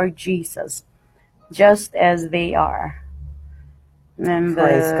of the Lord Jesus, just as they are. And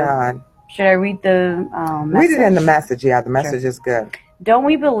Praise God. Should I read the message? Read it in the message. Yeah, the message is good. Don't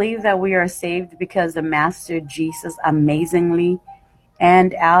we believe that we are saved because the Master Jesus amazingly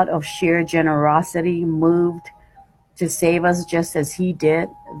and out of sheer generosity moved to save us just as he did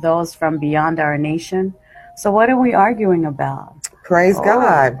those from beyond our nation? So what are we arguing about? Praise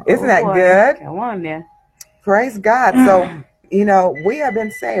God. Isn't that good? Come on there. Praise God. So, we have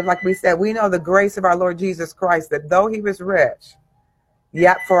been saved. Like we said, we know the grace of our Lord Jesus Christ, that though he was rich,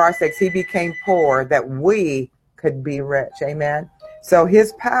 yet for our sakes he became poor, that we could be rich. Amen. So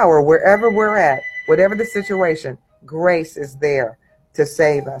his power, wherever we're at, whatever the situation, grace is there to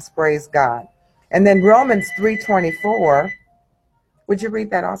save us. Praise God. And then Romans 3:24. Would you read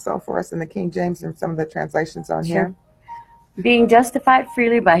that also for us in the King James and some of the translations on here? Being justified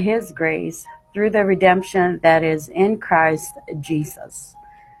freely by his grace through the redemption that is in Christ Jesus.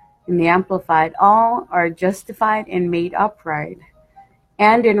 In the Amplified, all are justified and made upright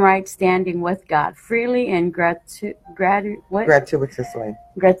and in right standing with God freely and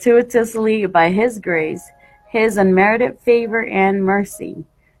gratuitously by his grace, his unmerited favor and mercy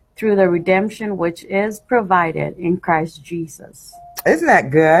through the redemption which is provided in Christ Jesus. Isn't that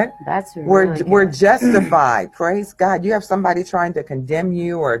good? That's really good. We're justified. Praise God. You have somebody trying to condemn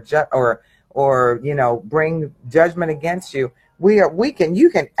you or bring judgment against you. You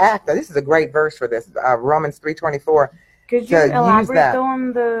can act. This is a great verse for this. Romans 3:24. Could you elaborate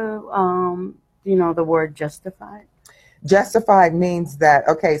on the word justified? Justified means that,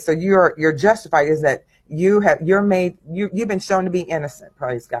 okay, so you're justified is that you've been shown to be innocent.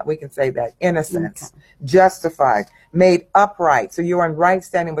 Praise God. We can say that. Innocence. Okay. Justified. Made upright. So you're in right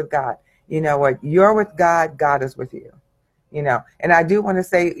standing with God. You know what? You're with God. God is with you. And I do want to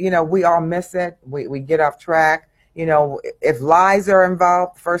say, we all miss it. We get off track. If lies are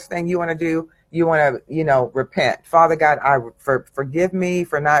involved, first thing you want to do, you want to, repent. Father God, forgive me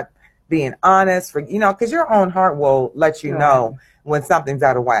for not being honest, because your own heart will let you know when something's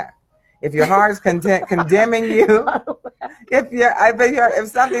out of whack. If your heart is condemning you, if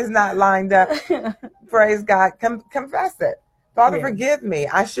something's not lined up, praise God, confess it. Father, forgive me.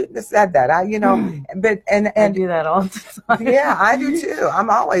 I shouldn't have said that. I do that all the time. Yeah, I do too. I'm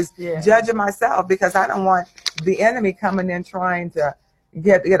always judging myself because I don't want the enemy coming in trying to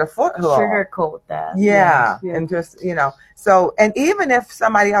get a foothold. Sugarcoat that. Yeah. And just, so, and even if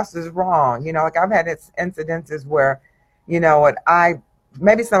somebody else is wrong, like I've had incidences where,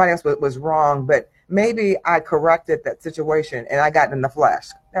 maybe somebody else was wrong, but maybe I corrected that situation and I got in the flesh.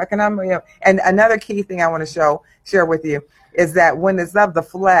 And another key thing I want to share with you is that when it's of the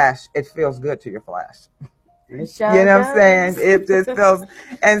flesh, it feels good to your flesh. You know what I'm saying? It just feels,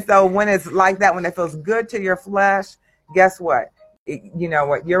 and so when it's like that, when it feels good to your flesh, guess what? You know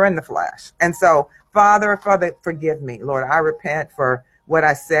what? You're in the flesh. And so, Father, forgive me, Lord. I repent for what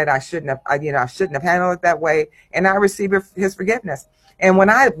I said. I shouldn't have handled it that way. And I receive his forgiveness. And when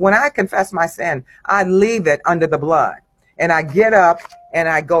I confess my sin, I leave it under the blood. And I get up and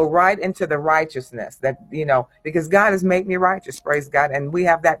I go right into the righteousness that, because God has made me righteous, praise God. And we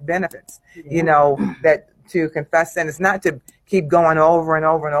have that benefits, that to confess sin. It's not to keep going over and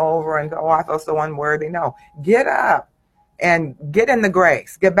over and over and, I feel so unworthy. No, get up and get in the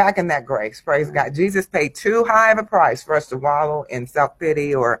grace. Get back in that grace, praise God. Jesus paid too high of a price for us to wallow in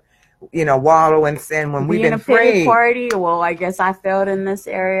self-pity or wallow in sin when we've been free. Pity party. Well, I guess I failed in this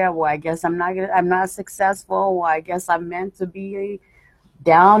area. Well, I guess I'm not successful. Well, I guess I'm meant to be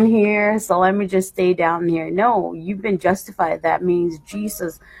down here. So let me just stay down here. No, you've been justified. That means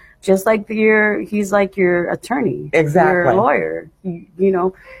Jesus, just like he's like your attorney. Exactly. Your lawyer.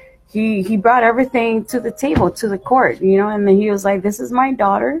 He brought everything to the table, to the court, and then he was like, this is my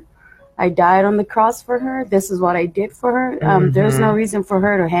daughter. I died on the cross for her. This is what I did for her. There's no reason for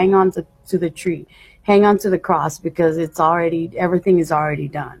her to hang on to the tree, hang on to the cross, because everything is already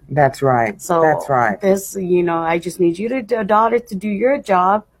done. That's right. So that's right. This, I just need you daughter to do your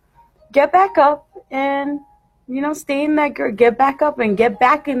job get back up and, stay in that, get back up and get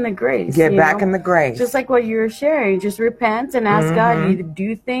back in the grace. Get back in the grace. Just like what you were sharing. Just repent and ask God. You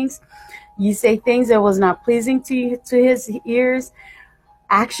do things. You say things that was not pleasing to his ears.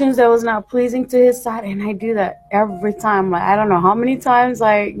 Actions that was not pleasing to his side. And I do that every time. Like, I don't know how many times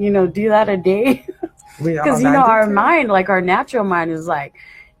I, do that a day. Because, our mind, like our natural mind is like,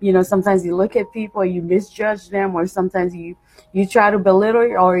 sometimes you look at people, you misjudge them, or sometimes you try to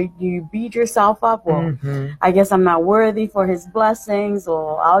belittle or you beat yourself up. Well, I guess I'm not worthy for his blessings,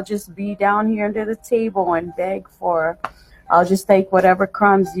 or I'll just be down here under the table and beg I'll just take whatever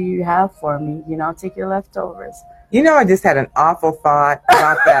crumbs you have for me. I'll take your leftovers. I just had an awful thought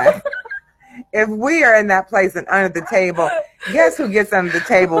about that. If we are in that place and under the table, guess who gets under the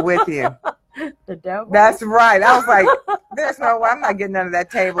table with you? The devil. That's right. I was like, there's no way. I'm not getting under that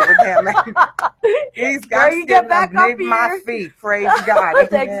table with him. He's got to get back underneath my feet. Praise God.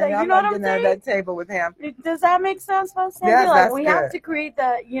 Exactly. I'm not getting under that table with him. Does that make sense, Pastor Sandy? Yes, like we have to create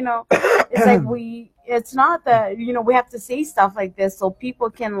that, it's like it's not that, we have to say stuff like this so people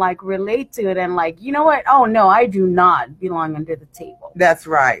can like relate to it and like, you know what? Oh no, I do not belong under the table. That's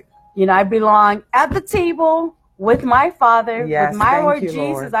right. I belong at the table with my Father, yes, with my Lord you,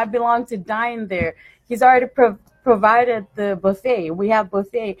 Jesus. Lord. I belong to dine there. He's already provided the buffet. We have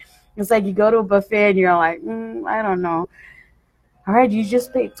buffet. It's like you go to a buffet and you're like, I don't know. All right, you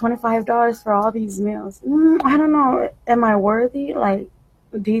just paid $25 for all these meals. I don't know. Am I worthy? Like,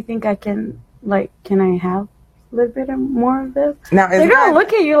 do you think I can, can I have a little bit more of this? Now, they're going to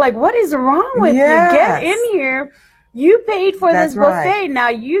look at you like, what is wrong with you? Get in here. You paid for this buffet. Right. Now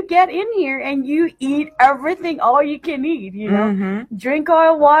you get in here and you eat everything, all you can eat, Drink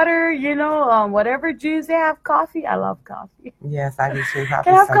all water, whatever juice they have, coffee. I love coffee. Yes, I do too. Coffee.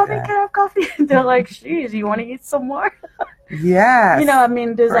 Can I have coffee? Good. Can I have coffee? They're like, geez, you want to eat some more? Yes.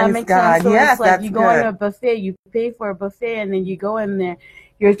 Does that make sense? So yes, it's like you go good. in a buffet, you pay for a buffet, and then you go in there.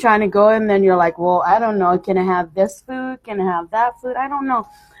 You're trying to go in there and you're like, well, I don't know. Can I have this food? Can I have that food? I don't know.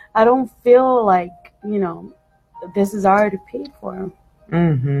 I don't feel like, this is already paid for.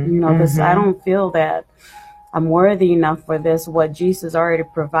 This, I don't feel that I'm worthy enough for this. What Jesus already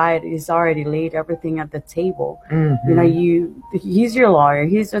provided, he's already laid everything at the table. He's your lawyer.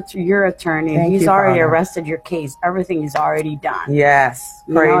 He's your attorney. He's already arrested your case. Everything is already done. Yes.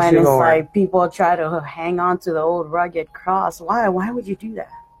 Praise and you, it's Lord. like people try to hang on to the old rugged cross. Why would you do that?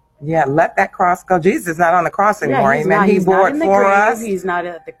 Yeah, let that cross go. Jesus is not on the cross anymore. Amen. He bore it for us. He's not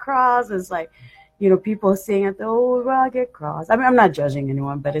at the cross. It's like, people sing at the old rugged cross. I mean, I'm not judging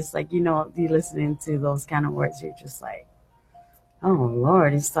anyone, but it's like, you listening to those kind of words, you're just like, oh,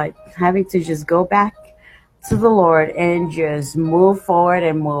 Lord. It's like having to just go back to the Lord and just move forward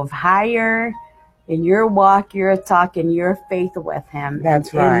and move higher in your walk, your talk, and your faith with him.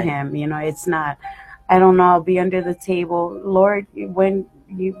 That's right. In him. It's not, I don't know, I'll be under the table. Lord, when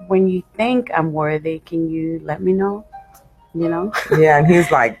you think I'm worthy, can you let me know? Yeah, and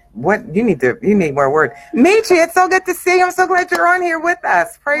he's like, what? You need more word. Michi, it's so good to see you. I'm so glad you're on here with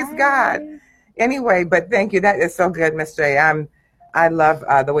us. Praise God. Anyway, but thank you. That is so good, Miss J. I love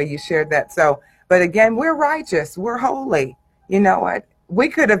the way you shared that. So, but again, we're righteous. We're holy. You know what? We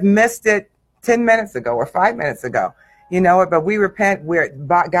could have missed it 10 minutes ago or 5 minutes ago. You know what? But we repent.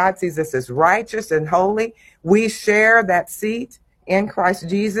 God sees us as righteous and holy. We share that seat in Christ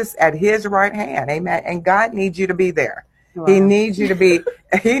Jesus at his right hand. Amen. And God needs you to be there. Wow. He needs you to be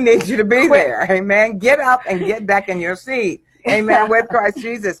there. Amen. Get up and get back in your seat. Amen. With Christ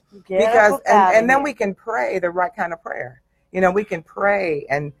Jesus. And then we can pray the right kind of prayer. We can pray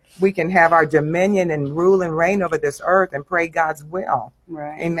and we can have our dominion and rule and reign over this earth and pray God's will.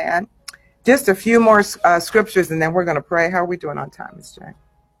 Right. Amen. Just a few more scriptures and then we're going to pray. How are we doing on time, Ms. J?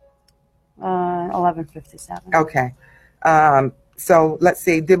 11:57. Okay. So let's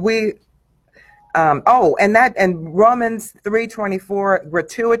see. Did we? And Romans 3:24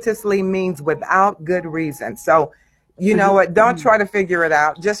 gratuitously means without good reason. So, you know what? Don't try to figure it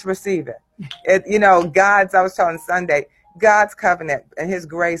out. Just receive it. I was telling Sunday, God's covenant and his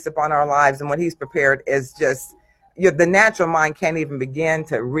grace upon our lives and what he's prepared is just, the natural mind can't even begin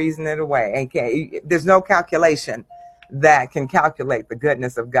to reason it away. And there's no calculation that can calculate the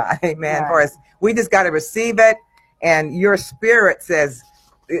goodness of God. Amen. Right. For us, we just got to receive it. And your spirit says,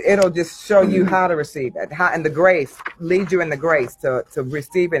 it'll just show you how to receive it. And the grace, lead you in the grace to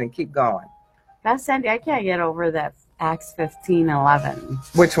receive it and keep going. That's Sandy. I can't get over that Acts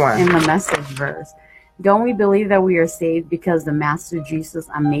 15:11. Which one? In the Message verse. Don't we believe that we are saved because the Master Jesus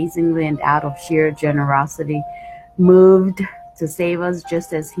amazingly and out of sheer generosity moved to save us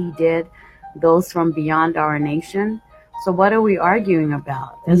just as he did those from beyond our nation? So what are we arguing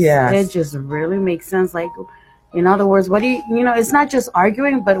about? Yes. It just really makes sense. Like, in other words, what do you know, it's not just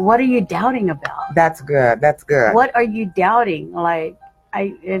arguing, but what are you doubting about? That's good. That's good. What are you doubting? Like,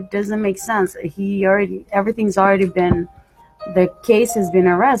 it doesn't make sense. Everything's already been, the case has been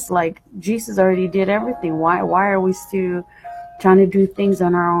arrested. Like, Jesus already did everything. Why are we still trying to do things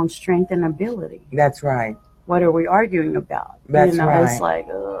on our own strength and ability? That's right. What are we arguing about? That's right. It's like,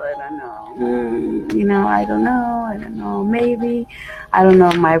 oh, I don't know. I don't know. Maybe. I don't know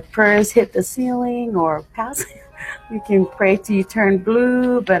if my prayers hit the ceiling or pass. You can pray till you turn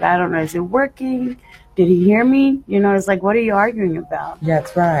blue, but I don't know. Is it working? Did he hear me? It's like, what are you arguing about?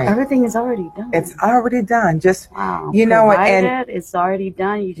 That's right. Everything is already done. It's already done. Just, wow. And it's already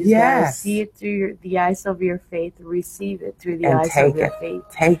done. You just gotta see it through the eyes of your faith, receive it through the eyes of your faith.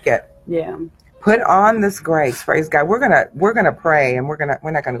 Take it. Yeah. Put on this grace. Praise God. We're gonna pray, and we're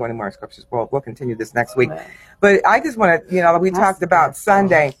not gonna go any more scriptures. We'll continue this next week. But I just want to, we talked about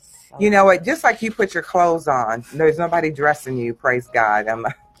Sunday. Just like you put your clothes on, there's nobody dressing you. Praise God.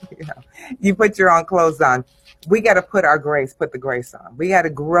 You put your own clothes on. We got to put the grace on. We got to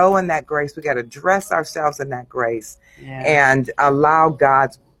grow in that grace. We got to dress ourselves in that grace and allow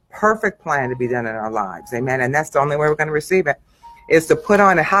God's perfect plan to be done in our lives. Amen. And that's the only way we're going to receive it, is to put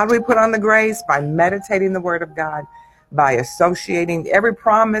on it. How do we put on the grace? By meditating the word of God, by associating every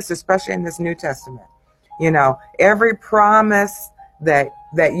promise, especially in this New Testament. Every promise that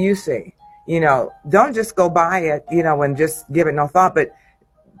you see, don't just go by it, and just give it no thought, but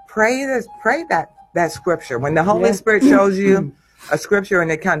pray that scripture. When the Holy Spirit shows you a scripture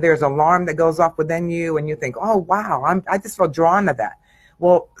and there's an alarm that goes off within you and you think, oh, wow, I just feel drawn to that.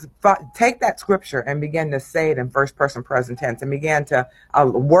 Well, take that scripture and begin to say it in first person present tense and begin to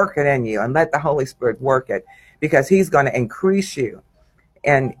work it in you and let the Holy Spirit work it, because he's going to increase you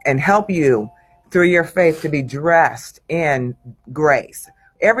and help you through your faith to be dressed in grace.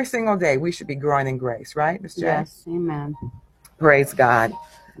 Every single day we should be growing in grace, right, Ms. J? Yes, amen. Praise God.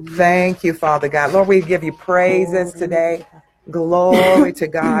 Thank you, Father God. Lord, we give you praises today. Glory to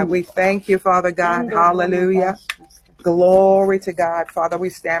God. We thank you, Father God. Hallelujah. Glory to God. Father, we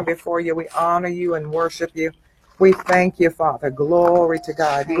stand before you. We honor you and worship you. We thank you, Father. Glory to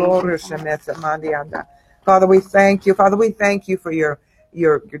God. Father, we thank you. Father, we thank you for your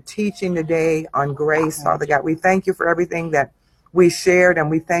teaching today on grace, Father God. We thank you for everything that we shared,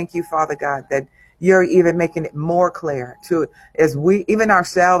 and we thank you, Father God, that you're even making it more clear to as we, even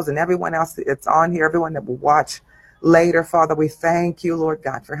ourselves and everyone else that's on here, everyone that will watch later, Father. We thank you, Lord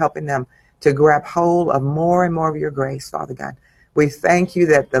God, for helping them to grab hold of more and more of your grace, Father God. We thank you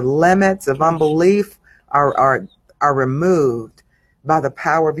that the limits of unbelief are removed by the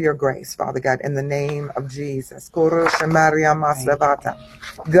power of your grace, Father God, in the name of Jesus.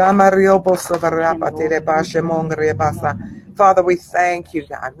 Father, we thank you,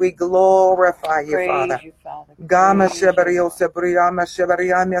 God. We glorify you, Father.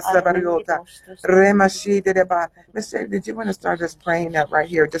 Mister, did you want to start us praying that right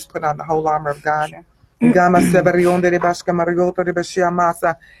here? Just put on the whole armor of God. Sure. And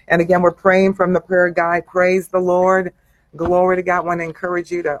again, we're praying from the prayer guide. Praise the Lord. Glory to God. I want to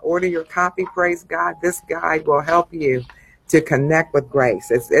encourage you to order your copy. Praise God. This guide will help you to connect with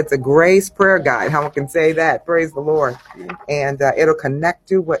grace. It's a grace prayer guide. How I can say that. Praise the Lord. And it'll connect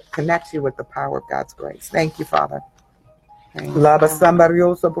you with the power of God's grace. Thank you, Father. Page 22.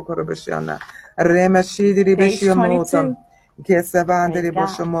 Thank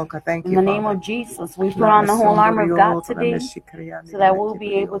you, in the name of Jesus, we put on the whole armor of God today so that we'll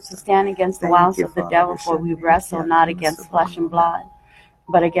be able to stand against the wiles of the devil, for we wrestle not against flesh and blood,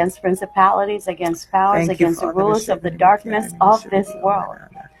 but against principalities, against powers, against the rulers of the darkness of this world,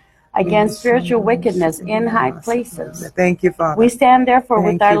 against spiritual wickedness in high places. Thank you, Father. We stand therefore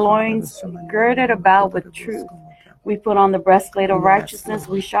with our loins girded about with truth. We put on the breastplate of righteousness.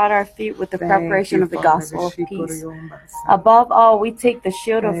 We shod our feet with the preparation of the gospel of peace. Above all, we take the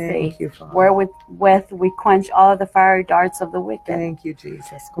shield of faith, wherewith we quench all the fiery darts of the wicked. Thank you,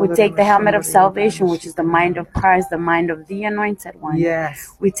 Jesus. We take the helmet of salvation, which is the mind of Christ, the mind of the Anointed One.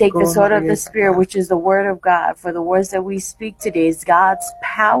 Yes. We take the sword of the Spirit, which is the word of God. For the words that we speak today is God's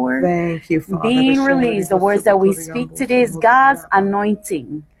power being released. The words that we speak today is God's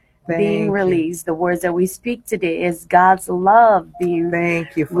anointing being released. The words that we speak today is God's love being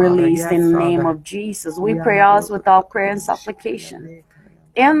released in the name of Jesus. We pray always with all prayer and supplication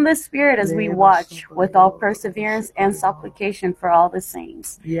in the Spirit as we watch with all perseverance and supplication for all the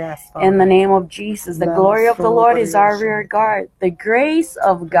saints. In the name of Jesus, the glory of the Lord is our rear guard. The grace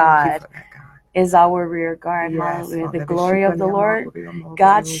of God is our rear guard. Yes, Hallelujah. The Father. glory of the Lord,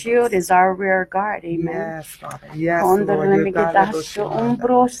 God's shield is our rear guard. Amen. Yes, Father. Yes, Lord. Your God,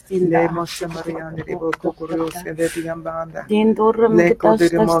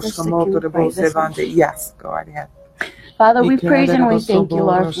 yes, God. Yes. Father, we praise and we thank you,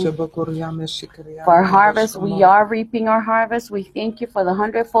 Lord, for our harvest. We are reaping our harvest. We thank you for the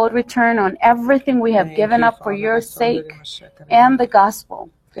 100-fold return on everything we have given up for your sake and the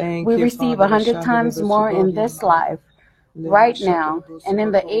gospel. We receive 100 times more in this life, right now, and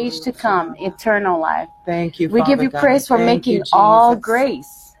in the age to come, eternal life. Thank you, We give you praise for making all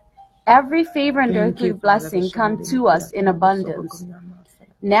grace, every favor and earthly blessing come to us in abundance.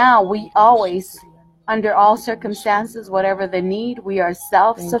 Now we always, under all circumstances, whatever the need, we are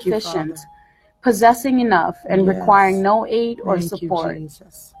self-sufficient, possessing enough and requiring no aid or support.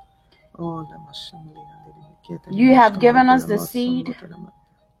 You have given us the seed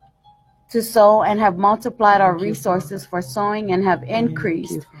to sow and have multiplied our resources for sowing and have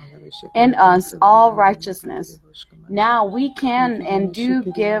increased in us all righteousness. Now we can and do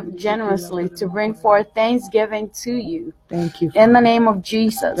give generously to bring forth thanksgiving to you. Thank you. In the name of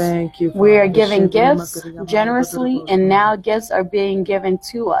Jesus. Thank you. We are giving gifts generously, and now gifts are being given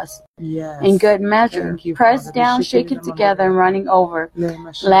to us. Yes. In good measure, pressed down, shaken together, and running over.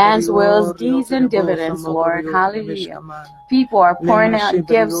 Lands, wills, deeds, and dividends, Lord. Hallelujah. People are pouring out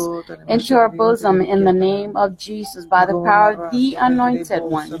gifts into our bosom in the name of Jesus by the power of the Anointed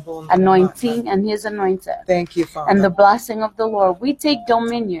One, anointing and His anointed. Thank you, Father. And the blessing of the Lord. We take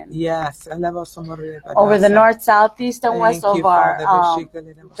dominion. Yes. Over the north, south, east, and west of our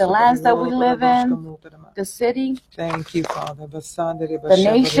the lands that we live in, the city, thank you, Father. The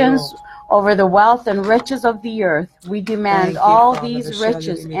nations, over the wealth and riches of the earth. We demand all these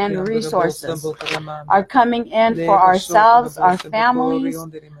riches and resources are coming in for ourselves, our families,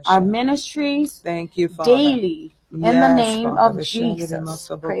 our ministries, thank you, Father. Daily, in the name of Jesus.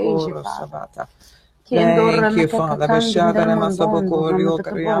 Praise you, Father. Thank you, Father.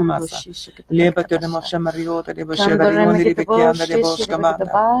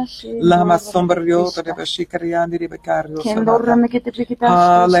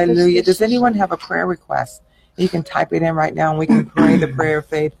 Hallelujah. Does anyone have a prayer request? You can type it in right now and we can pray the prayer of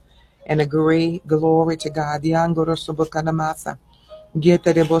faith and agree. Glory to God.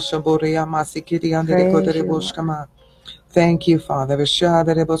 Thank you, Father.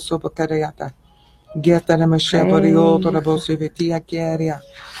 Geta le mashabario to the bosivitia caria.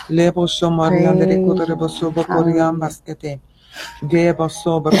 Lebo somariande de bosobo coriam baskete. Debo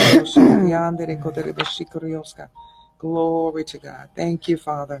sober yande de bashikirioska. Glory to God. Thank you,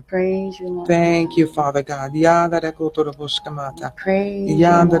 Father. Praise you, Lord. Thank you, Father God. Yanda de koto boskamata. Praise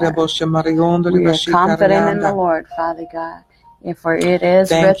Yanda de you, Lord. boshamariondo de We are confident in the Lord, Father God. For it is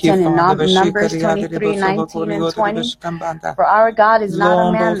written in Numbers 23, 19, and 20, for our God is not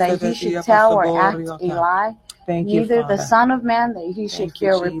a man that he should tell or act a lie, neither the Son of Man that he should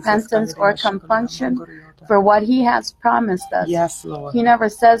cure repentance or compunction for what he has promised us. Yes, Lord. He never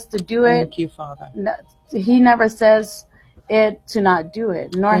says to do it. Thank you, Father. He never says it to not do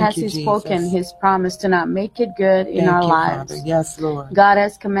it, nor has he spoken his promise to not make it good in our lives. Father. Yes, Lord. God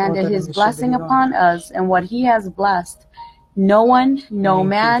has commanded his blessing upon us, and what he has blessed, no one, no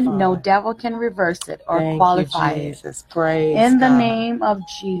man, no devil can reverse it or qualify it. Praise in the God. Name of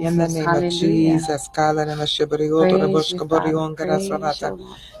Jesus. In the name Hallelujah. of Jesus. Praise you, Father. Praise you,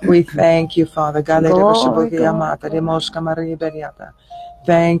 Lord. We thank you, Father God. Glory,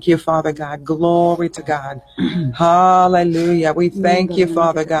 Thank you, Father God. Glory to God. Hallelujah. We thank you,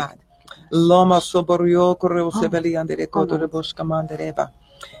 Father God.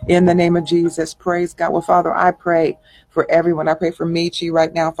 In the name of Jesus, praise God. Well, Father, I pray for everyone. I pray for Michi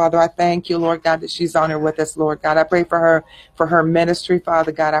right now. Father, I thank you, Lord God, that she's on here with us, Lord God. I pray for her ministry,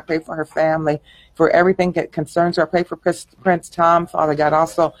 Father God. I pray for her family, for everything that concerns her. I pray for Prince Tom, Father God.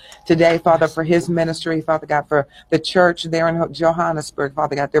 Also today, Father, for his ministry, Father God, for the church there in Johannesburg,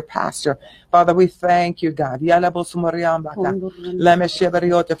 Father God, their pastor. Father, we thank you, God. For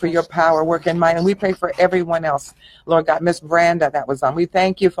your power, work in mine. And we pray for everyone else, Lord God. Miss Branda that was on. We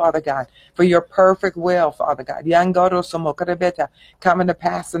thank you, Father God, for your perfect will, Father God. Coming to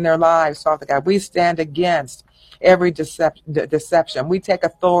pass in their lives, Father God. We stand against every deception. We take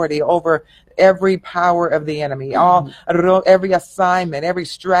authority over every power of the enemy, every assignment, every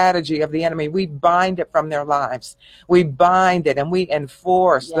strategy of the enemy. We bind it from their lives. We bind it and we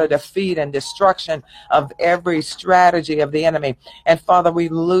enforce the defeat and destruction of every strategy of the enemy. And Father, we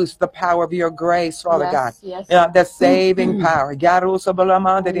loose the power of your grace, Father God, the saving power.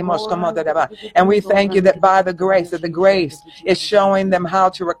 And we thank you that by the grace, that the grace is showing them how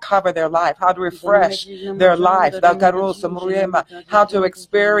to recover their life, how to refresh their life, how to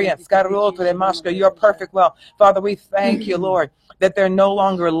experience your perfect will. Father, we thank you, Lord, that they're no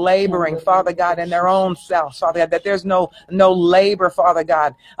longer laboring, Father God, in their own selves, Father God, that there's no labor, Father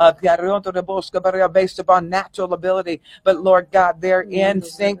God, based upon natural ability, but Lord God, they're in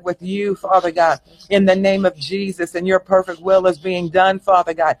sync with you, Father God, in the name of Jesus, and your perfect will is being done,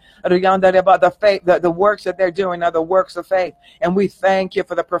 Father God. The faith, the works that they're doing are the works of faith, and we thank you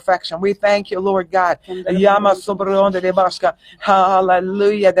for the perfection. We thank you, Lord God,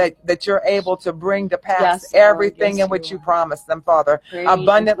 hallelujah, that you're able to bring to pass everything in which you promised them, Father,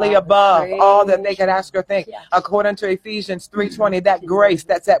 abundantly above all that they could ask or think, according to Ephesians 3:20, that grace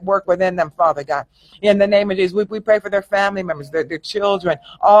that's at work within them, Father God. In the name of Jesus, we pray for their family members, their children,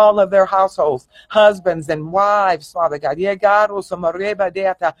 all of their households, husbands and wives, Father God.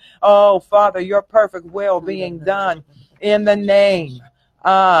 Oh, Father, your perfect will being done in the name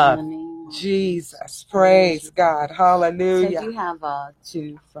of Jesus. Praise God. Hallelujah. So you have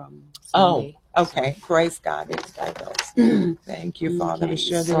two from Sunday. Oh, okay. Praise God. Thank you, Father. Okay.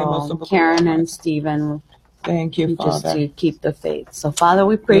 So Karen and Stephen, thank you, Father. Just to keep the faith. So, Father,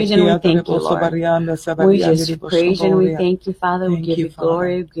 we praise and we thank you, Lord. We just praise and we thank you, Father. We give you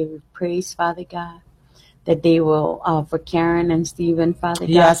glory, we give you praise, Father God, that they will, for Karen and Stephen, Father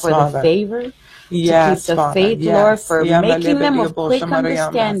God, for the favor. Yes, to keep the Father. faith, Lord, for making them of quick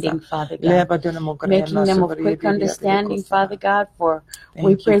understanding, Father God. Making them of quick understanding, Father God, for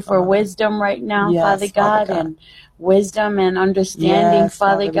we pray for wisdom right now, Father God, and wisdom and understanding,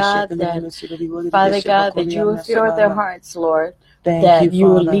 Father God, that you will fill their hearts, Lord. That you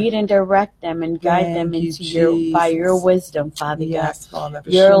will lead and direct them and guide them into by your wisdom, Father God.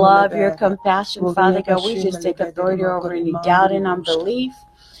 Your love, your compassion, Father God. We just take authority over any doubt and unbelief.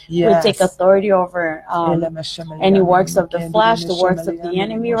 We take authority over any works of the flesh, the works of the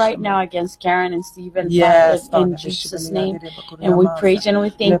enemy right now against Karen and Stephen, Father, in Jesus' name. And we praise and we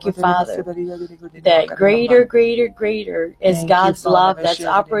thank you, Father, that greater is God's love that's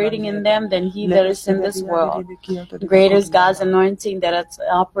operating in them than he that is in this world. Greater is God's anointing that's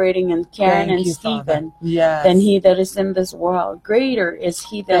operating in Karen and Stephen than he that is in this world. Greater is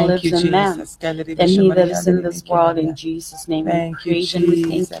he that lives in them than he that is in this world. In Jesus' name we praise and we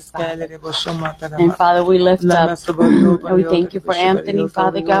thank you, Father. And Father, we lift up and we thank you for Anthony,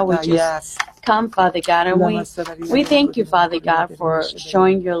 Father God. We just come, Father God, and we thank you, Father God, for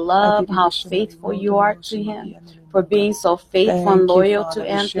showing your love, how faithful you are to him, for being so faithful and loyal to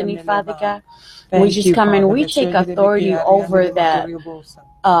Anthony, Father God. We just come and we take authority over that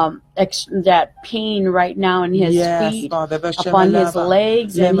that pain right now in his feet, upon his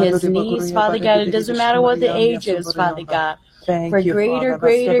legs and his knees, Father God. It doesn't matter what the age is, Father God. For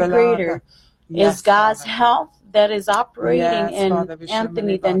greater is God's health that is operating in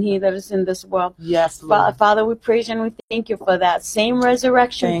Anthony than he that is in this world. Yes, Lord. Father, we praise you and we thank you for that same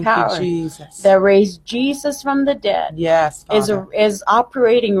resurrection power that raised Jesus from the dead. Yes, is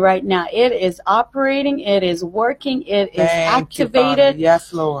operating right now. It is operating. It is working. It is activated.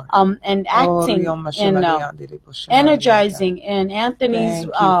 Yes, Lord. And acting and energizing in Anthony's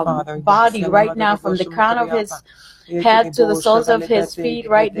body right now, from the crown of his head to the soles of his feet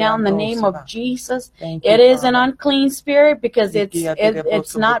right now, in the name of Jesus. It is an unclean spirit because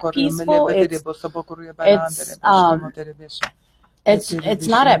it's not peaceful. It's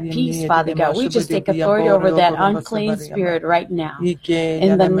not at peace, Father God. We just take authority over that unclean spirit right now.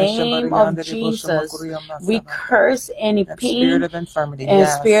 In the name of Jesus, we curse any pain and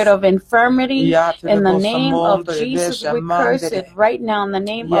spirit of infirmity. In the name of Jesus, we curse it right now in the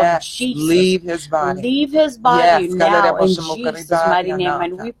name of Jesus. Leave his body. Leave his body now in Jesus' mighty name.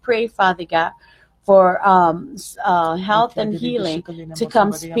 And we pray, Father God, for health and healing to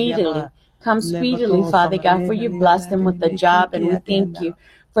come speedily. Come speedily, Father God, for you bless them with the job, and we thank you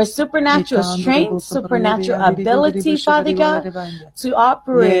for supernatural strength, supernatural ability, Father God, to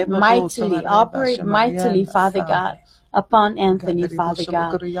operate mightily, Father God, upon Anthony, Father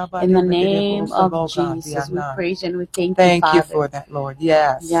God, in the name of Jesus. We praise and we thank you, Father. Thank you for that, Lord.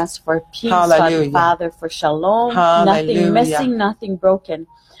 Yes. Yes, for peace, Father, for shalom, nothing missing, nothing broken.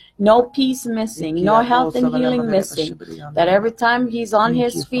 No peace missing, no health and healing missing. That every time he's on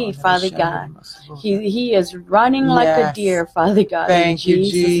his feet, Father God, he is running like a deer, Father God. Thank you, in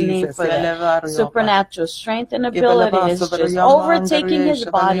Jesus' name Jesus. for that supernatural strength and ability is just overtaking his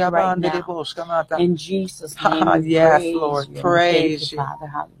body right now. In Jesus' name, we Yes, praise Lord. you. Praise Thank you, you. Father.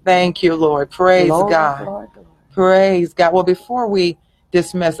 Hallelujah. Thank you, Lord. Praise Glory, God. glory, glory. Praise God. Well, before we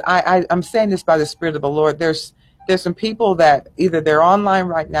dismiss, I'm saying this by the Spirit of the Lord. There's some people that either they're online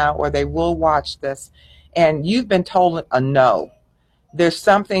right now or they will watch this, and you've been told a no. There's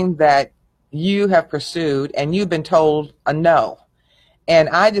something that you have pursued and you've been told a no. And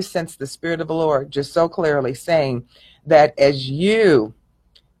I just sense the Spirit of the Lord just so clearly saying that as you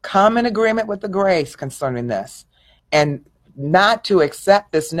come in agreement with the grace concerning this and not to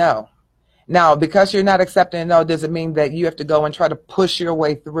accept this no. Now, because you're not accepting a no doesn't mean that you have to go and try to push your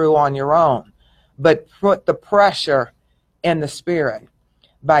way through on your own, but put the pressure in the Spirit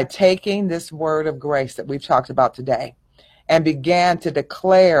by taking this word of grace that we've talked about today and began to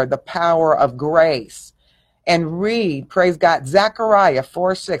declare the power of grace and read, praise God, Zechariah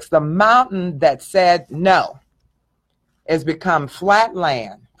 4:6, the mountain that said no has become flat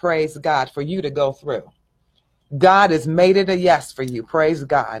land, praise God, for you to go through. God has made it a yes for you, praise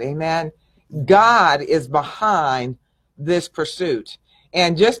God, amen. God is behind this pursuit.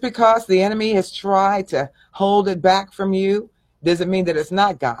 And just because the enemy has tried to hold it back from you doesn't mean that it's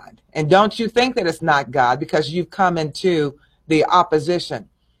not God. And don't you think that it's not God because you've come into the opposition.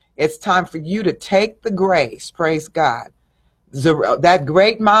 It's time for you to take the grace, praise God, that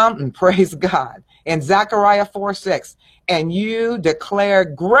great mountain, praise God, in Zechariah 4:6, and you declare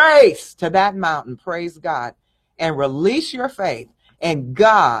grace to that mountain, praise God, and release your faith, and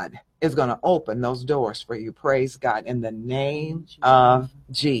God is going to open those doors for you, praise God, in the name of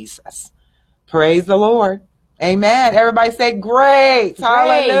Jesus. Praise the Lord. Amen. Everybody say grace.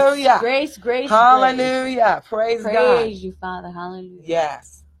 Hallelujah. Grace, grace, hallelujah. Praise God. Praise you, Father. Hallelujah.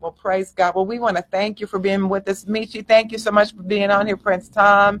 Yes. Well, praise God. Well, we want to thank you for being with us. Michi, thank you so much for being on here. Prince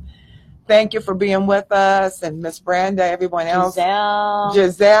Tom, thank you for being with us. And Miss Brenda, everyone else.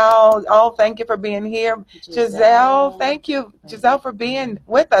 Giselle. Oh, thank you for being here. Giselle, thank you, Giselle, for being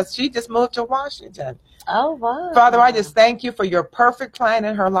with us. She just moved to Washington. Oh, wow. Father, I just thank you for your perfect plan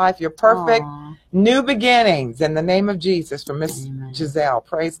in her life, your perfect new beginnings in the name of Jesus for Miss Giselle.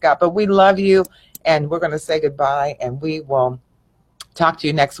 Praise God. But we love you, and we're going to say goodbye, and we will talk to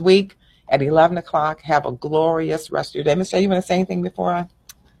you next week at 11 o'clock. Have a glorious rest of your day. Miss J, you want to say anything before I?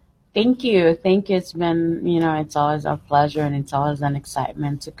 Thank you. It's been, it's always a pleasure and it's always an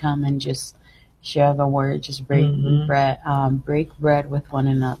excitement to come and just share the word, just break bread with one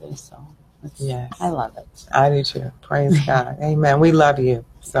another. So yes, I love it. I do too. Praise God. Amen. We love you.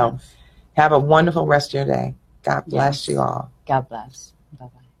 So have a wonderful rest of your day. God bless you all. God bless.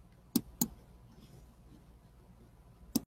 Bye-bye.